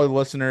wasn't for all the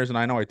listeners, and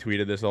I know I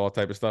tweeted this, all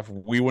type of stuff,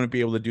 we wouldn't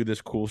be able to do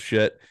this cool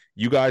shit.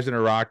 You guys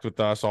interact with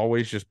us,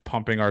 always just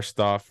pumping our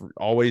stuff,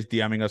 always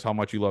DMing us how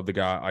much you love the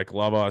guy, like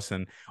love us,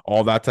 and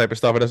all that type of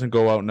stuff. It doesn't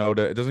go out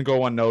noticed. It doesn't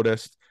go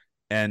unnoticed,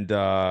 and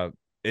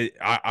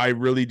I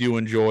really do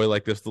enjoy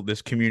like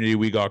this community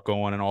we got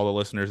going and all the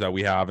listeners that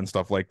we have and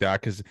stuff like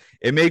that, because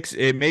it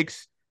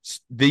makes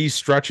these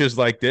stretches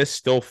like this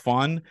still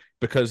fun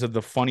because of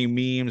the funny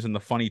memes and the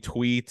funny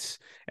tweets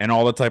and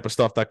all the type of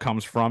stuff that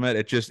comes from it.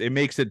 It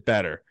makes it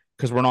better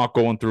because we're not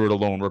going through it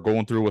alone. We're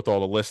going through with all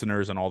the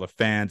listeners and all the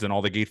fans and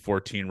all the Gate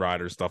 14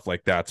 riders, stuff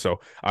like that.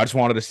 So I just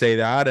wanted to say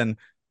that, and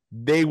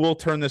they will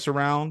turn this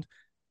around.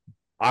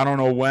 I don't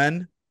know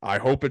when. I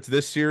hope it's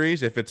this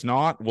series. If it's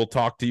not, we'll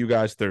talk to you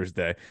guys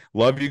Thursday.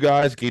 Love you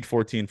guys. Gate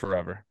 14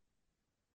 forever.